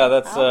 Well, yeah,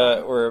 that's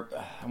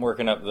I'm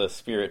working up the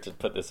spirit to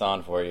put this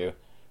on for you.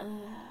 Yeah.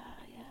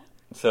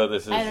 So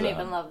this is. I don't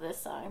even love this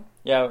song.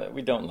 Yeah,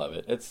 we don't love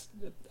it.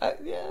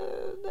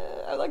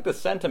 I like the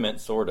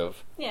sentiment, sort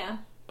of. Yeah.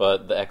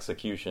 But the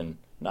execution,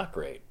 not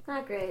great.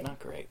 Not great. Not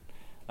great.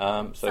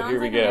 So Sounds here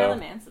we like a go. Marilyn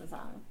Manson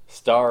song.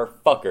 Star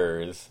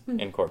Fuckers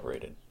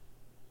Incorporated.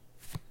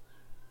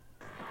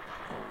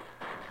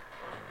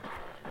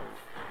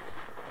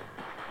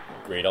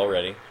 Great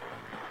already.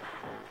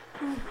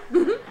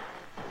 Really,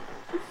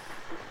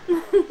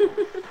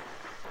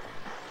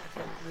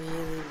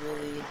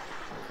 really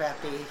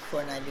crappy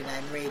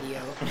 $4.99 radio.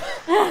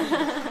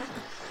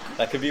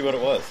 That could be what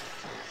it was.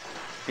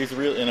 He's a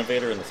real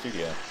innovator in the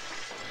studio.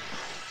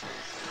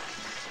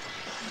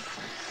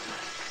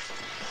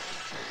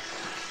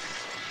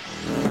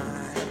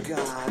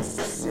 God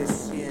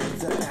sits in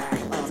the back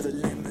of the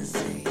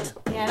limousine.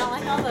 Yeah, I don't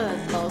like all the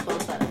vocal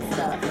stuff.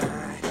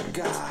 My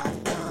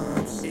God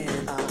comes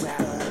in a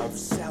wrapper of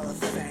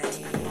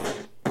cellophane.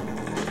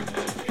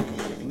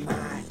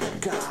 My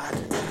God,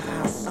 the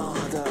house on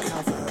the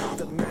cover of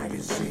the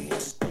magazine.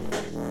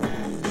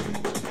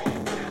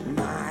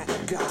 My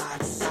God,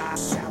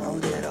 shallow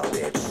little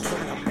bitch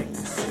trying to make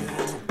the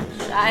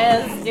scene.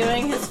 Shia's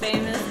doing his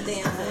famous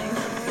dancing.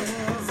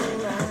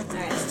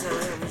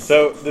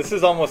 So this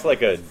is almost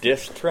like a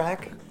diss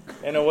track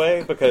in a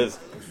way, because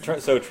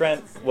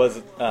Trent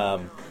was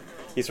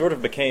he sort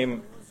of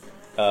became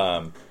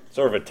sort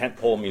of a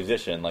tentpole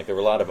musician. Like there were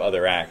a lot of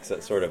other acts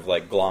that sort of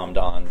like glommed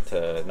on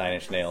to Nine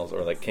Inch Nails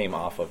or like came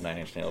off of Nine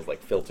Inch Nails,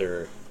 like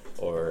Filter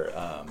or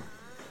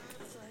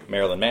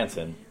Marilyn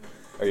Manson.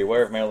 Are you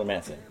aware of Marilyn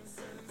Manson?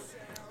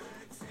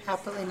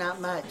 Happily not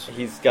much.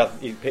 He's got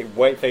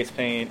white face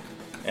paint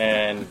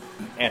and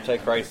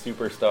Antichrist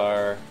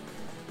Superstar.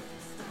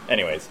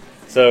 Anyways.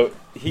 So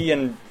he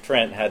and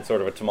Trent had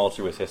sort of a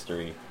tumultuous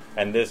history,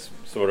 and this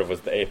sort of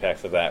was the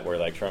apex of that, where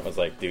like Trent was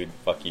like, "Dude,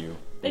 fuck you."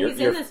 But he's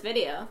in this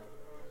video.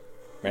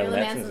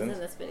 Marilyn Manson's Manson's in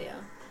this video.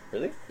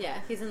 Really? Yeah,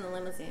 he's in the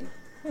limousine.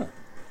 Huh.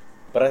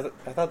 But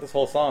I thought this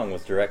whole song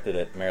was directed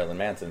at Marilyn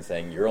Manson,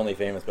 saying, you're only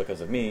famous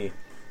because of me,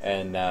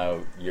 and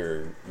now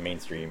you're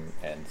mainstream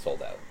and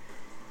sold out.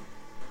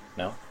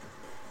 No?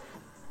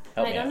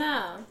 Help I me don't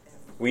out. know.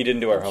 We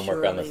didn't do our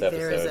homework on this Surely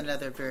there is episode.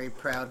 another very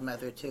proud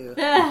mother, too.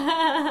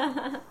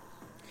 Well,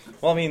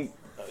 I mean,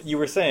 you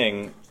were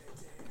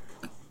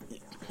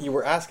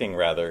asking,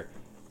 rather,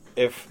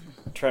 if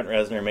Trent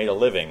Reznor made a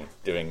living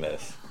doing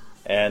this.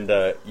 And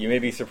you may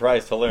be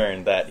surprised to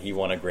learn that he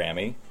won a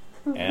Grammy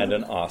and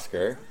an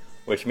Oscar,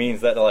 which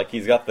means that like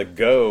he's got the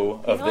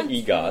go of the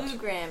EGOT. 2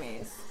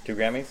 Grammys. 2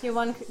 Grammys? He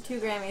won 2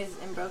 Grammys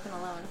in Broken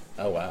Alone.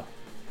 Oh wow.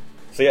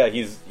 So yeah,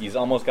 he's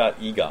almost got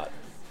EGOT,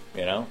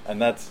 you know,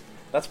 and that's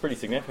pretty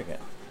significant,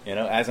 you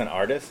know, as an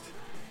artist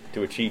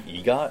to achieve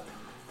EGOT,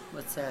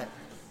 What's that?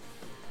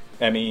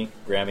 Emmy,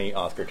 Grammy,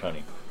 Oscar,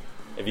 Tony.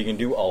 If you can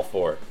do all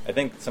 4, I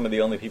think some of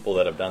the only people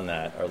that have done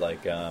that are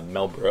like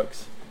Mel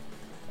Brooks,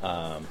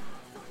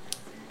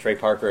 Trey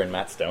Parker, and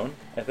Matt Stone.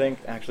 I think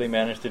actually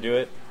managed to do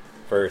it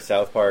for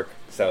South Park,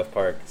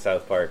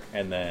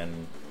 and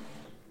then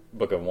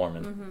Book of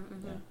Mormon.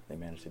 Yeah, they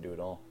managed to do it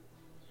all.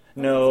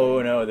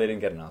 No, they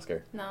didn't get an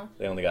Oscar. No.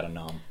 They only got a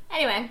nom.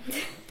 Anyway.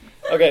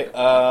 Okay,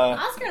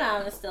 Oscar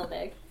nom is still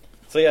big.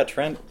 so yeah,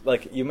 Trent,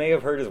 like, you may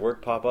have heard his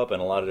work pop up in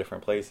a lot of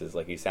different places.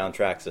 Like, he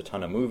soundtracks a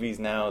ton of movies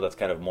now. That's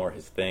kind of more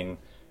his thing,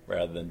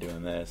 rather than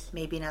doing this.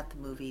 Maybe not the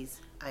movies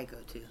I go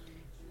to.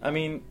 I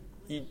mean,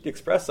 you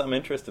express some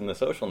interest in The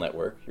Social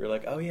Network. You're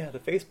like, oh yeah, the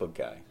Facebook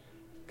guy.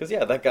 Because,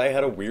 yeah, that guy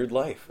had a weird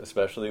life,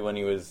 especially when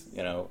he was,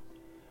 you know,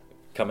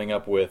 coming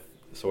up with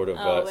sort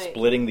of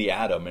splitting the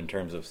atom in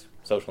terms of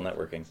social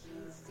networking.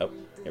 Oh,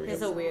 here we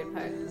It's go. a weird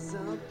part.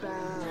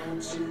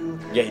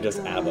 Yeah, he does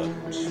ABBA.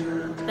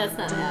 That's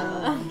not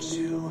ABBA.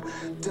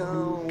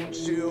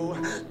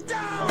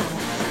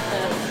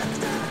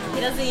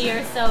 He does a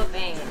You're So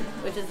Vain,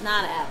 which is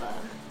not ABBA.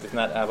 Isn't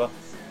that ABBA?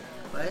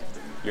 What?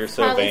 You're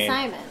So Carly Vain.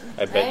 Simon.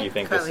 I bet right? you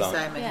think this Carly song.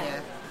 Simon,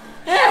 Yeah.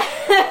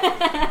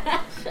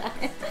 yeah.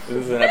 This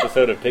is an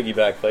episode of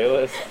Piggyback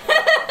Playlist.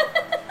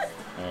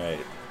 Alright.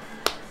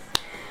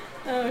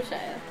 Oh,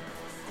 Shia.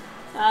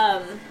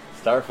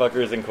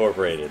 Starfuckers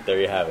Incorporated.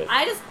 There you have it.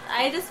 I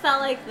just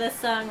felt like this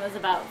song was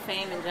about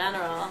fame in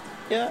general,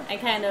 Yeah. and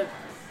kind of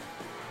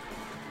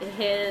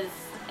his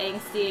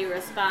angsty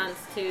response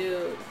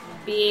to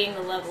being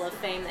the level of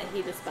fame that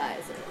he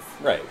despises.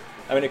 Right.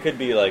 I mean, it could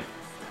be like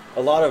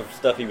a lot of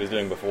stuff he was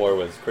doing before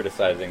was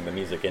criticizing the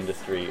music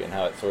industry and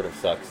how it sort of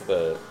sucks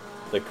the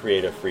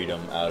creative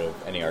freedom out of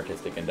any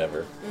artistic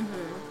endeavor.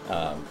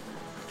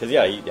 Because,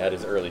 yeah, he had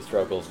his early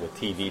struggles with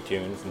TV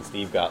Tunes and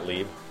Steve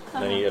Gottlieb.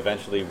 And then he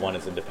eventually won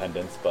his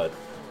independence, but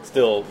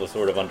still was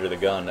sort of under the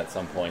gun at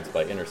some points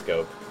by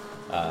Interscope.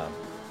 So,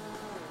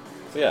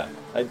 yeah,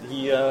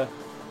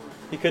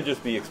 he could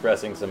just be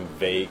expressing some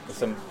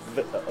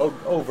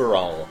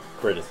overall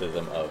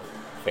criticism of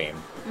fame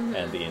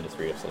and the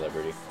industry of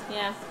celebrity.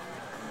 Yeah,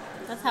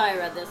 that's how I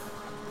read this.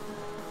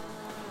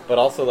 But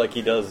also, like,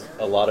 he does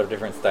a lot of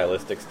different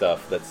stylistic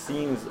stuff that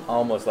seems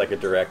almost like a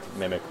direct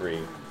mimicry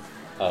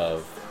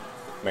of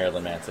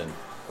Marilyn Manson,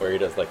 where he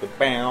does, like, the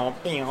bow,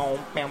 bow,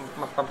 bow,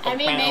 bow, I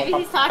mean, bow, maybe bow,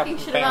 he's talking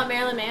bow, shit bow. about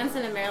Marilyn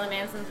Manson, and Marilyn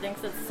Manson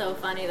thinks it's so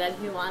funny that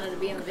he wanted to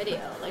be in the video.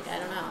 Like, I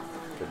don't know.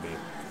 Could be.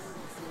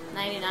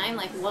 99?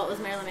 Like, what was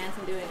Marilyn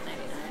Manson doing in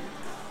 99?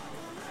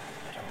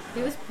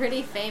 He was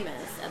pretty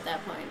famous at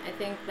that point. I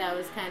think that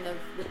was kind of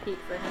the peak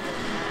for him.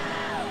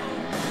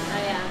 Oh,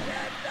 yeah.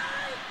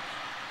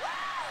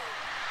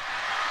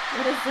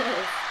 What is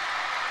this?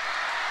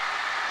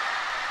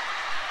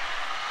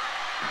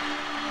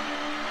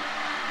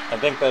 I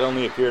think that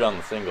only appeared on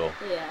the single.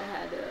 Yeah, it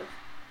had to have.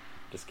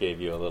 Just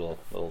gave you a little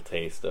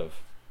taste of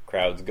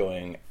crowds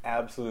going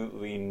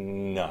absolutely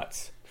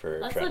nuts for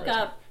Let's Trent look Reznor.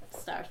 up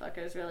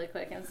Starfuckers really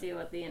quick and see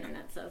what the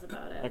internet says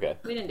about it. Okay.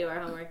 We didn't do our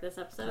homework this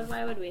episode.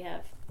 Why would we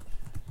have?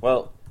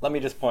 Well, let me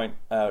just point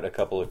out a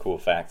couple of cool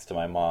facts to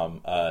my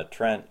mom.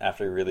 Trent,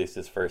 after he released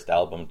his first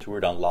album,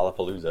 toured on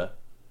Lollapalooza.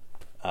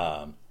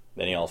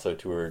 Then he also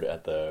toured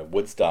at the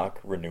Woodstock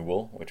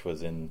Renewal, which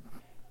was in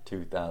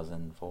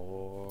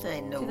 2004. I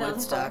know 2004.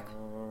 Woodstock.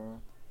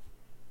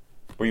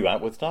 Were you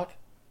at Woodstock?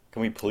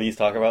 Can we please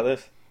talk about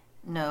this?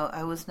 No,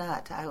 I was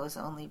not. I was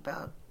only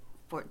about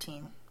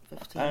 14,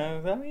 15.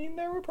 I mean,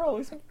 there were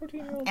probably some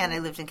 14-year-olds. And I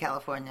lived in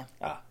California.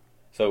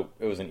 So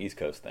it was an East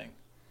Coast thing.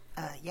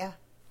 Yeah.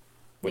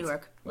 Woods-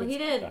 Newark. Well, he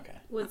did Okay.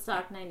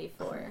 Woodstock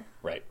 94.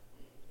 Right.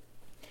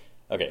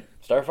 Okay,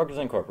 Starfuckers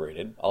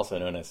Incorporated, also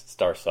known as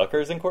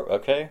Starsuckers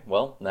Incorporated. Okay,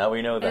 well, now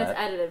we know And it's that.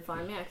 edited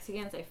form, yeah, because you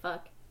can't say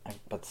fuck.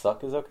 But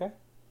suck is okay?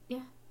 Yeah.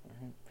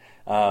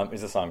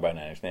 Is a song by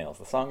Nine Inch Nails.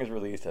 The song is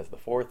released as the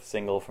 4th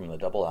single from the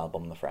double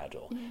album The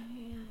Fragile.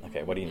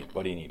 Okay, what do you need?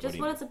 What do you need? Just what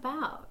do what you it's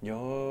about. need?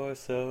 You're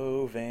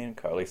so vain.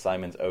 Carly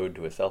Simon's ode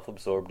to a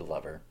self-absorbed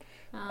lover.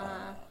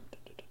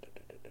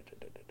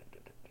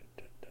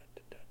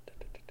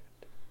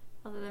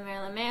 Other than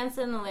Marilyn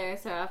Manson, the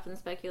lyrics are often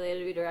speculated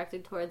to be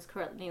directed towards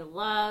Courtney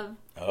Love.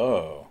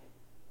 Oh.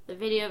 The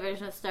video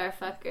version of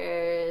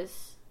Starfuckers.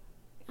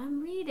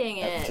 I'm reading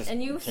it, Just-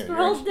 and you here,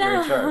 scrolled you're in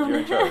down. charge, you're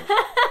in charge.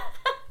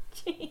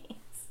 Jeez.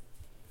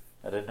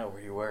 didn't know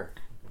where you were.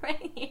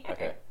 Right here.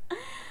 Okay.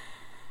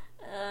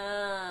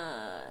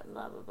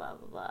 Blah, blah, blah,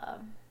 blah, blah.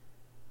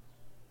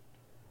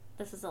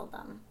 This is all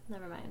dumb.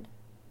 Never mind.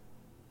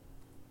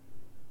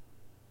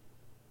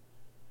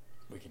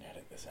 We can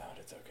edit this out.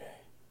 It's okay.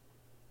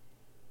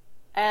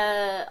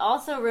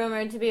 Also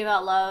rumored to be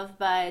about Love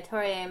by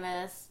Tori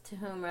Amos, to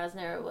whom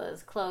Reznor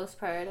was close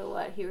prior to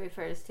what he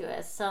refers to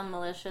as some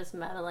malicious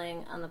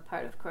meddling on the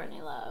part of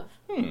Courtney Love.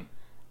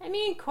 I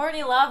mean,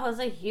 Courtney Love was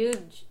a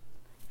huge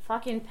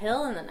fucking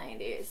pill in the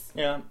 90s.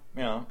 Yeah.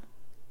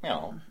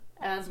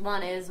 As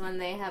one is when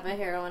they have a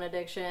heroin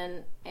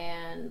addiction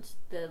and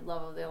the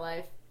love of their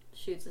life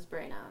shoots his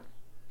brain out.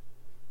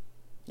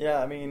 Yeah,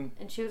 I mean...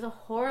 And she was a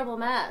horrible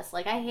mess.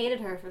 Like, I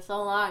hated her for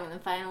so long, and then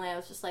finally I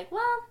was just like,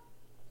 well,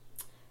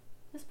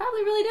 it's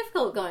probably really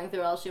difficult going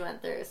through all she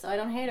went through, so I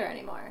don't hate her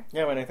anymore.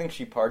 Yeah, I think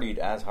she partied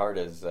as hard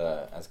as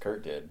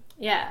Kurt did.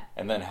 Yeah.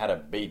 And then had a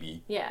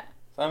baby. Yeah.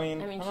 So, I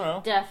mean, I she don't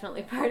know.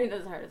 definitely partied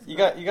as hard as You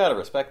got to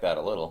respect that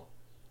a little.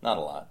 Not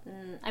a lot.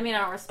 I mean, I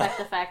don't respect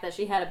the fact that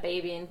she had a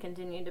baby and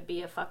continued to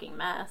be a fucking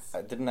mess.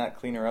 Didn't that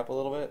clean her up a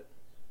little bit?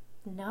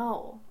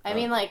 No. I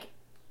mean, like,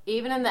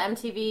 even in the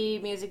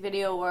MTV Music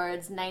Video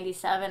Awards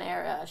 97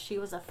 era, she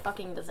was a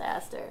fucking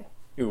disaster.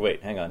 Ooh,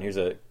 wait, hang on. Here's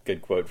a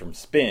good quote from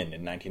Spin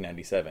in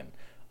 1997.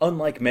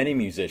 Unlike many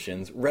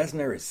musicians,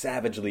 Reznor is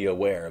savagely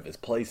aware of his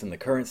place in the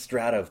current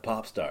strata of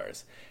pop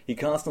stars. He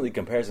constantly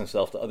compares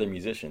himself to other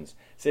musicians,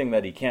 saying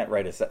that he can't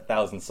write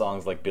 1,000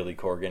 songs like Billy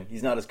Corgan.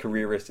 He's not as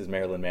careerist as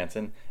Marilyn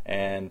Manson.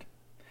 And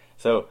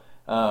so,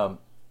 I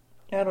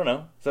don't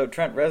know. So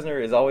Trent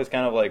Reznor is always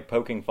kind of like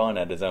poking fun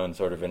at his own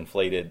sort of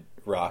inflated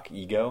rock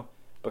ego.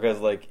 Because,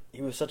 like,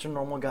 he was such a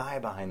normal guy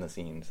behind the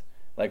scenes.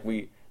 Like,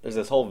 there's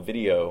this whole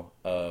video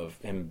of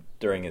him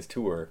during his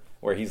tour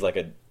where he's like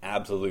an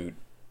absolute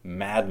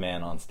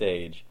madman on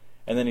stage,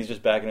 and then he's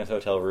just back in his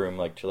hotel room,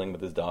 like, chilling with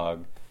his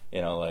dog,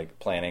 you know, like,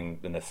 planning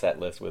the set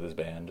list with his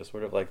band, just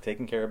sort of, like,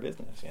 taking care of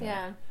business, you know?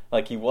 Yeah.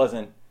 Like, he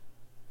wasn't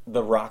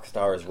the rock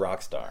star's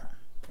rock star,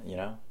 you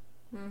know?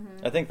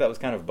 I think that was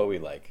kind of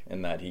Bowie-like,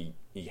 in that he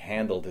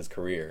handled his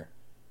career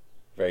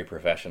very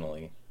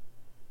professionally,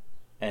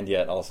 and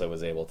yet also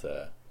was able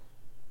to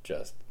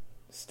just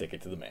stick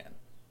it to the man.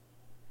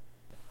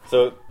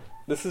 So,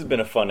 this has been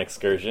a fun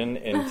excursion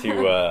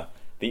into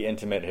the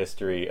intimate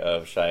history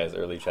of Shia's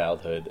early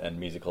childhood and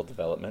musical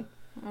development.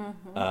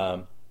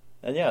 And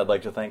yeah, I'd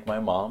like to thank my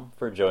mom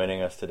for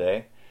joining us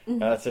today.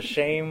 It's a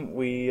shame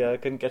we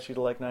couldn't get you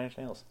to like Nine Inch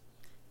Nails.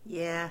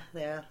 Yeah,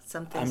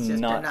 some things are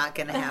not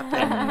going to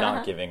happen. I'm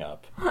not giving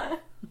up.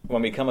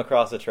 When we come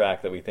across a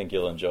track that we think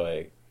you'll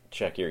enjoy,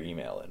 check your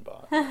email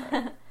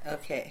inbox.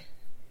 Okay.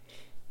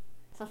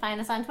 So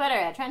find us on Twitter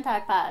at Trent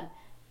Talk Pod.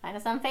 Find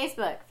us on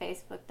Facebook,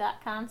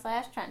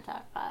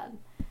 facebook.com/TrentTalkPod.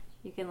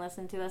 You can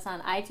listen to us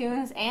on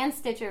iTunes and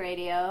Stitcher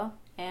Radio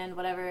and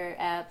whatever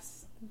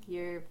apps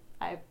your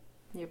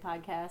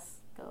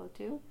podcasts go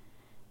to.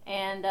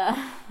 And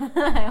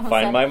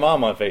find my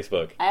mom on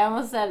Facebook. I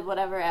almost said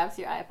whatever apps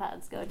your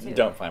iPods go to.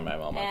 Don't find my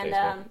mom on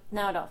Facebook.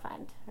 No, don't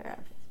find her on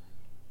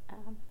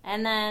Facebook.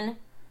 And then,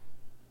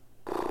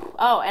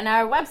 and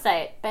our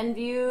website,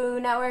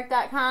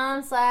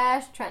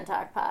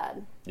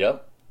 BenviewNetwork.com/TrentTalkPod.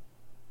 Yep.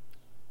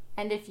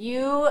 And if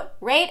you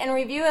rate and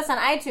review us on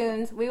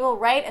iTunes, we will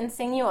write and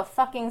sing you a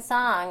fucking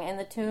song in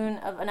the tune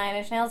of a Nine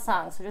Inch Nails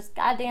song. So just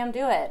goddamn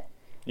do it.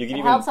 It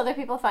helps other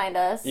people find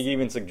us. You can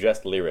even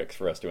suggest lyrics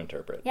for us to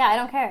interpret. Yeah, I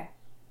don't care.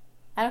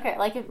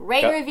 Like, if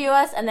rate and review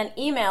us and then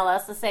email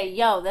us to say,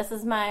 yo, this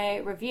is my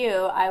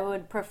review. I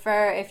would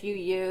prefer if you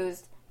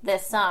used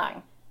this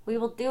song. We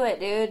will do it,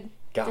 dude.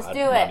 Just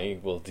do money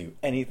it. We'll do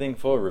anything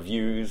for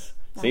reviews.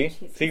 Oh, See?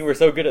 Jesus. See, we're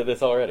so good at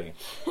this already.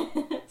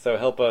 So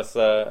help us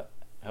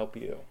help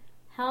you.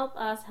 Help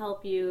us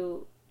help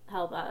you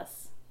help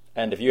us.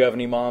 And if you have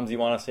any moms you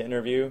want us to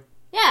interview...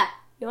 Yeah.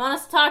 You want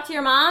us to talk to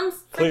your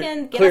moms?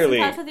 Freaking get us in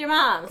touch with your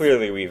moms.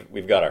 Clearly,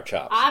 we've got our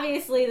chops.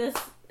 Obviously, this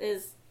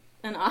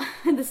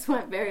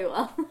went very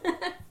well.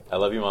 I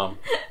love you, Mom.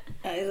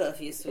 I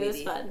love you, sweetie. It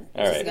was fun.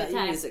 All right. She's got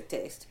your music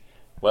taste.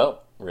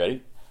 Well,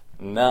 ready?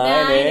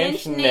 Nine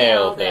Inch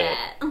nailed it.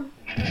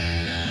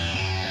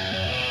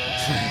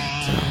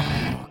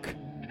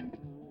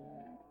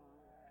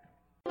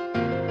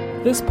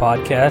 This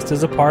podcast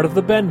is a part of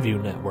the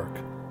Benview Network.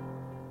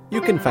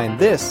 You can find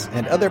this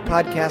and other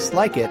podcasts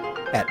like it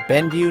at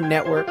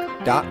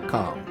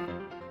BenviewNetwork.com.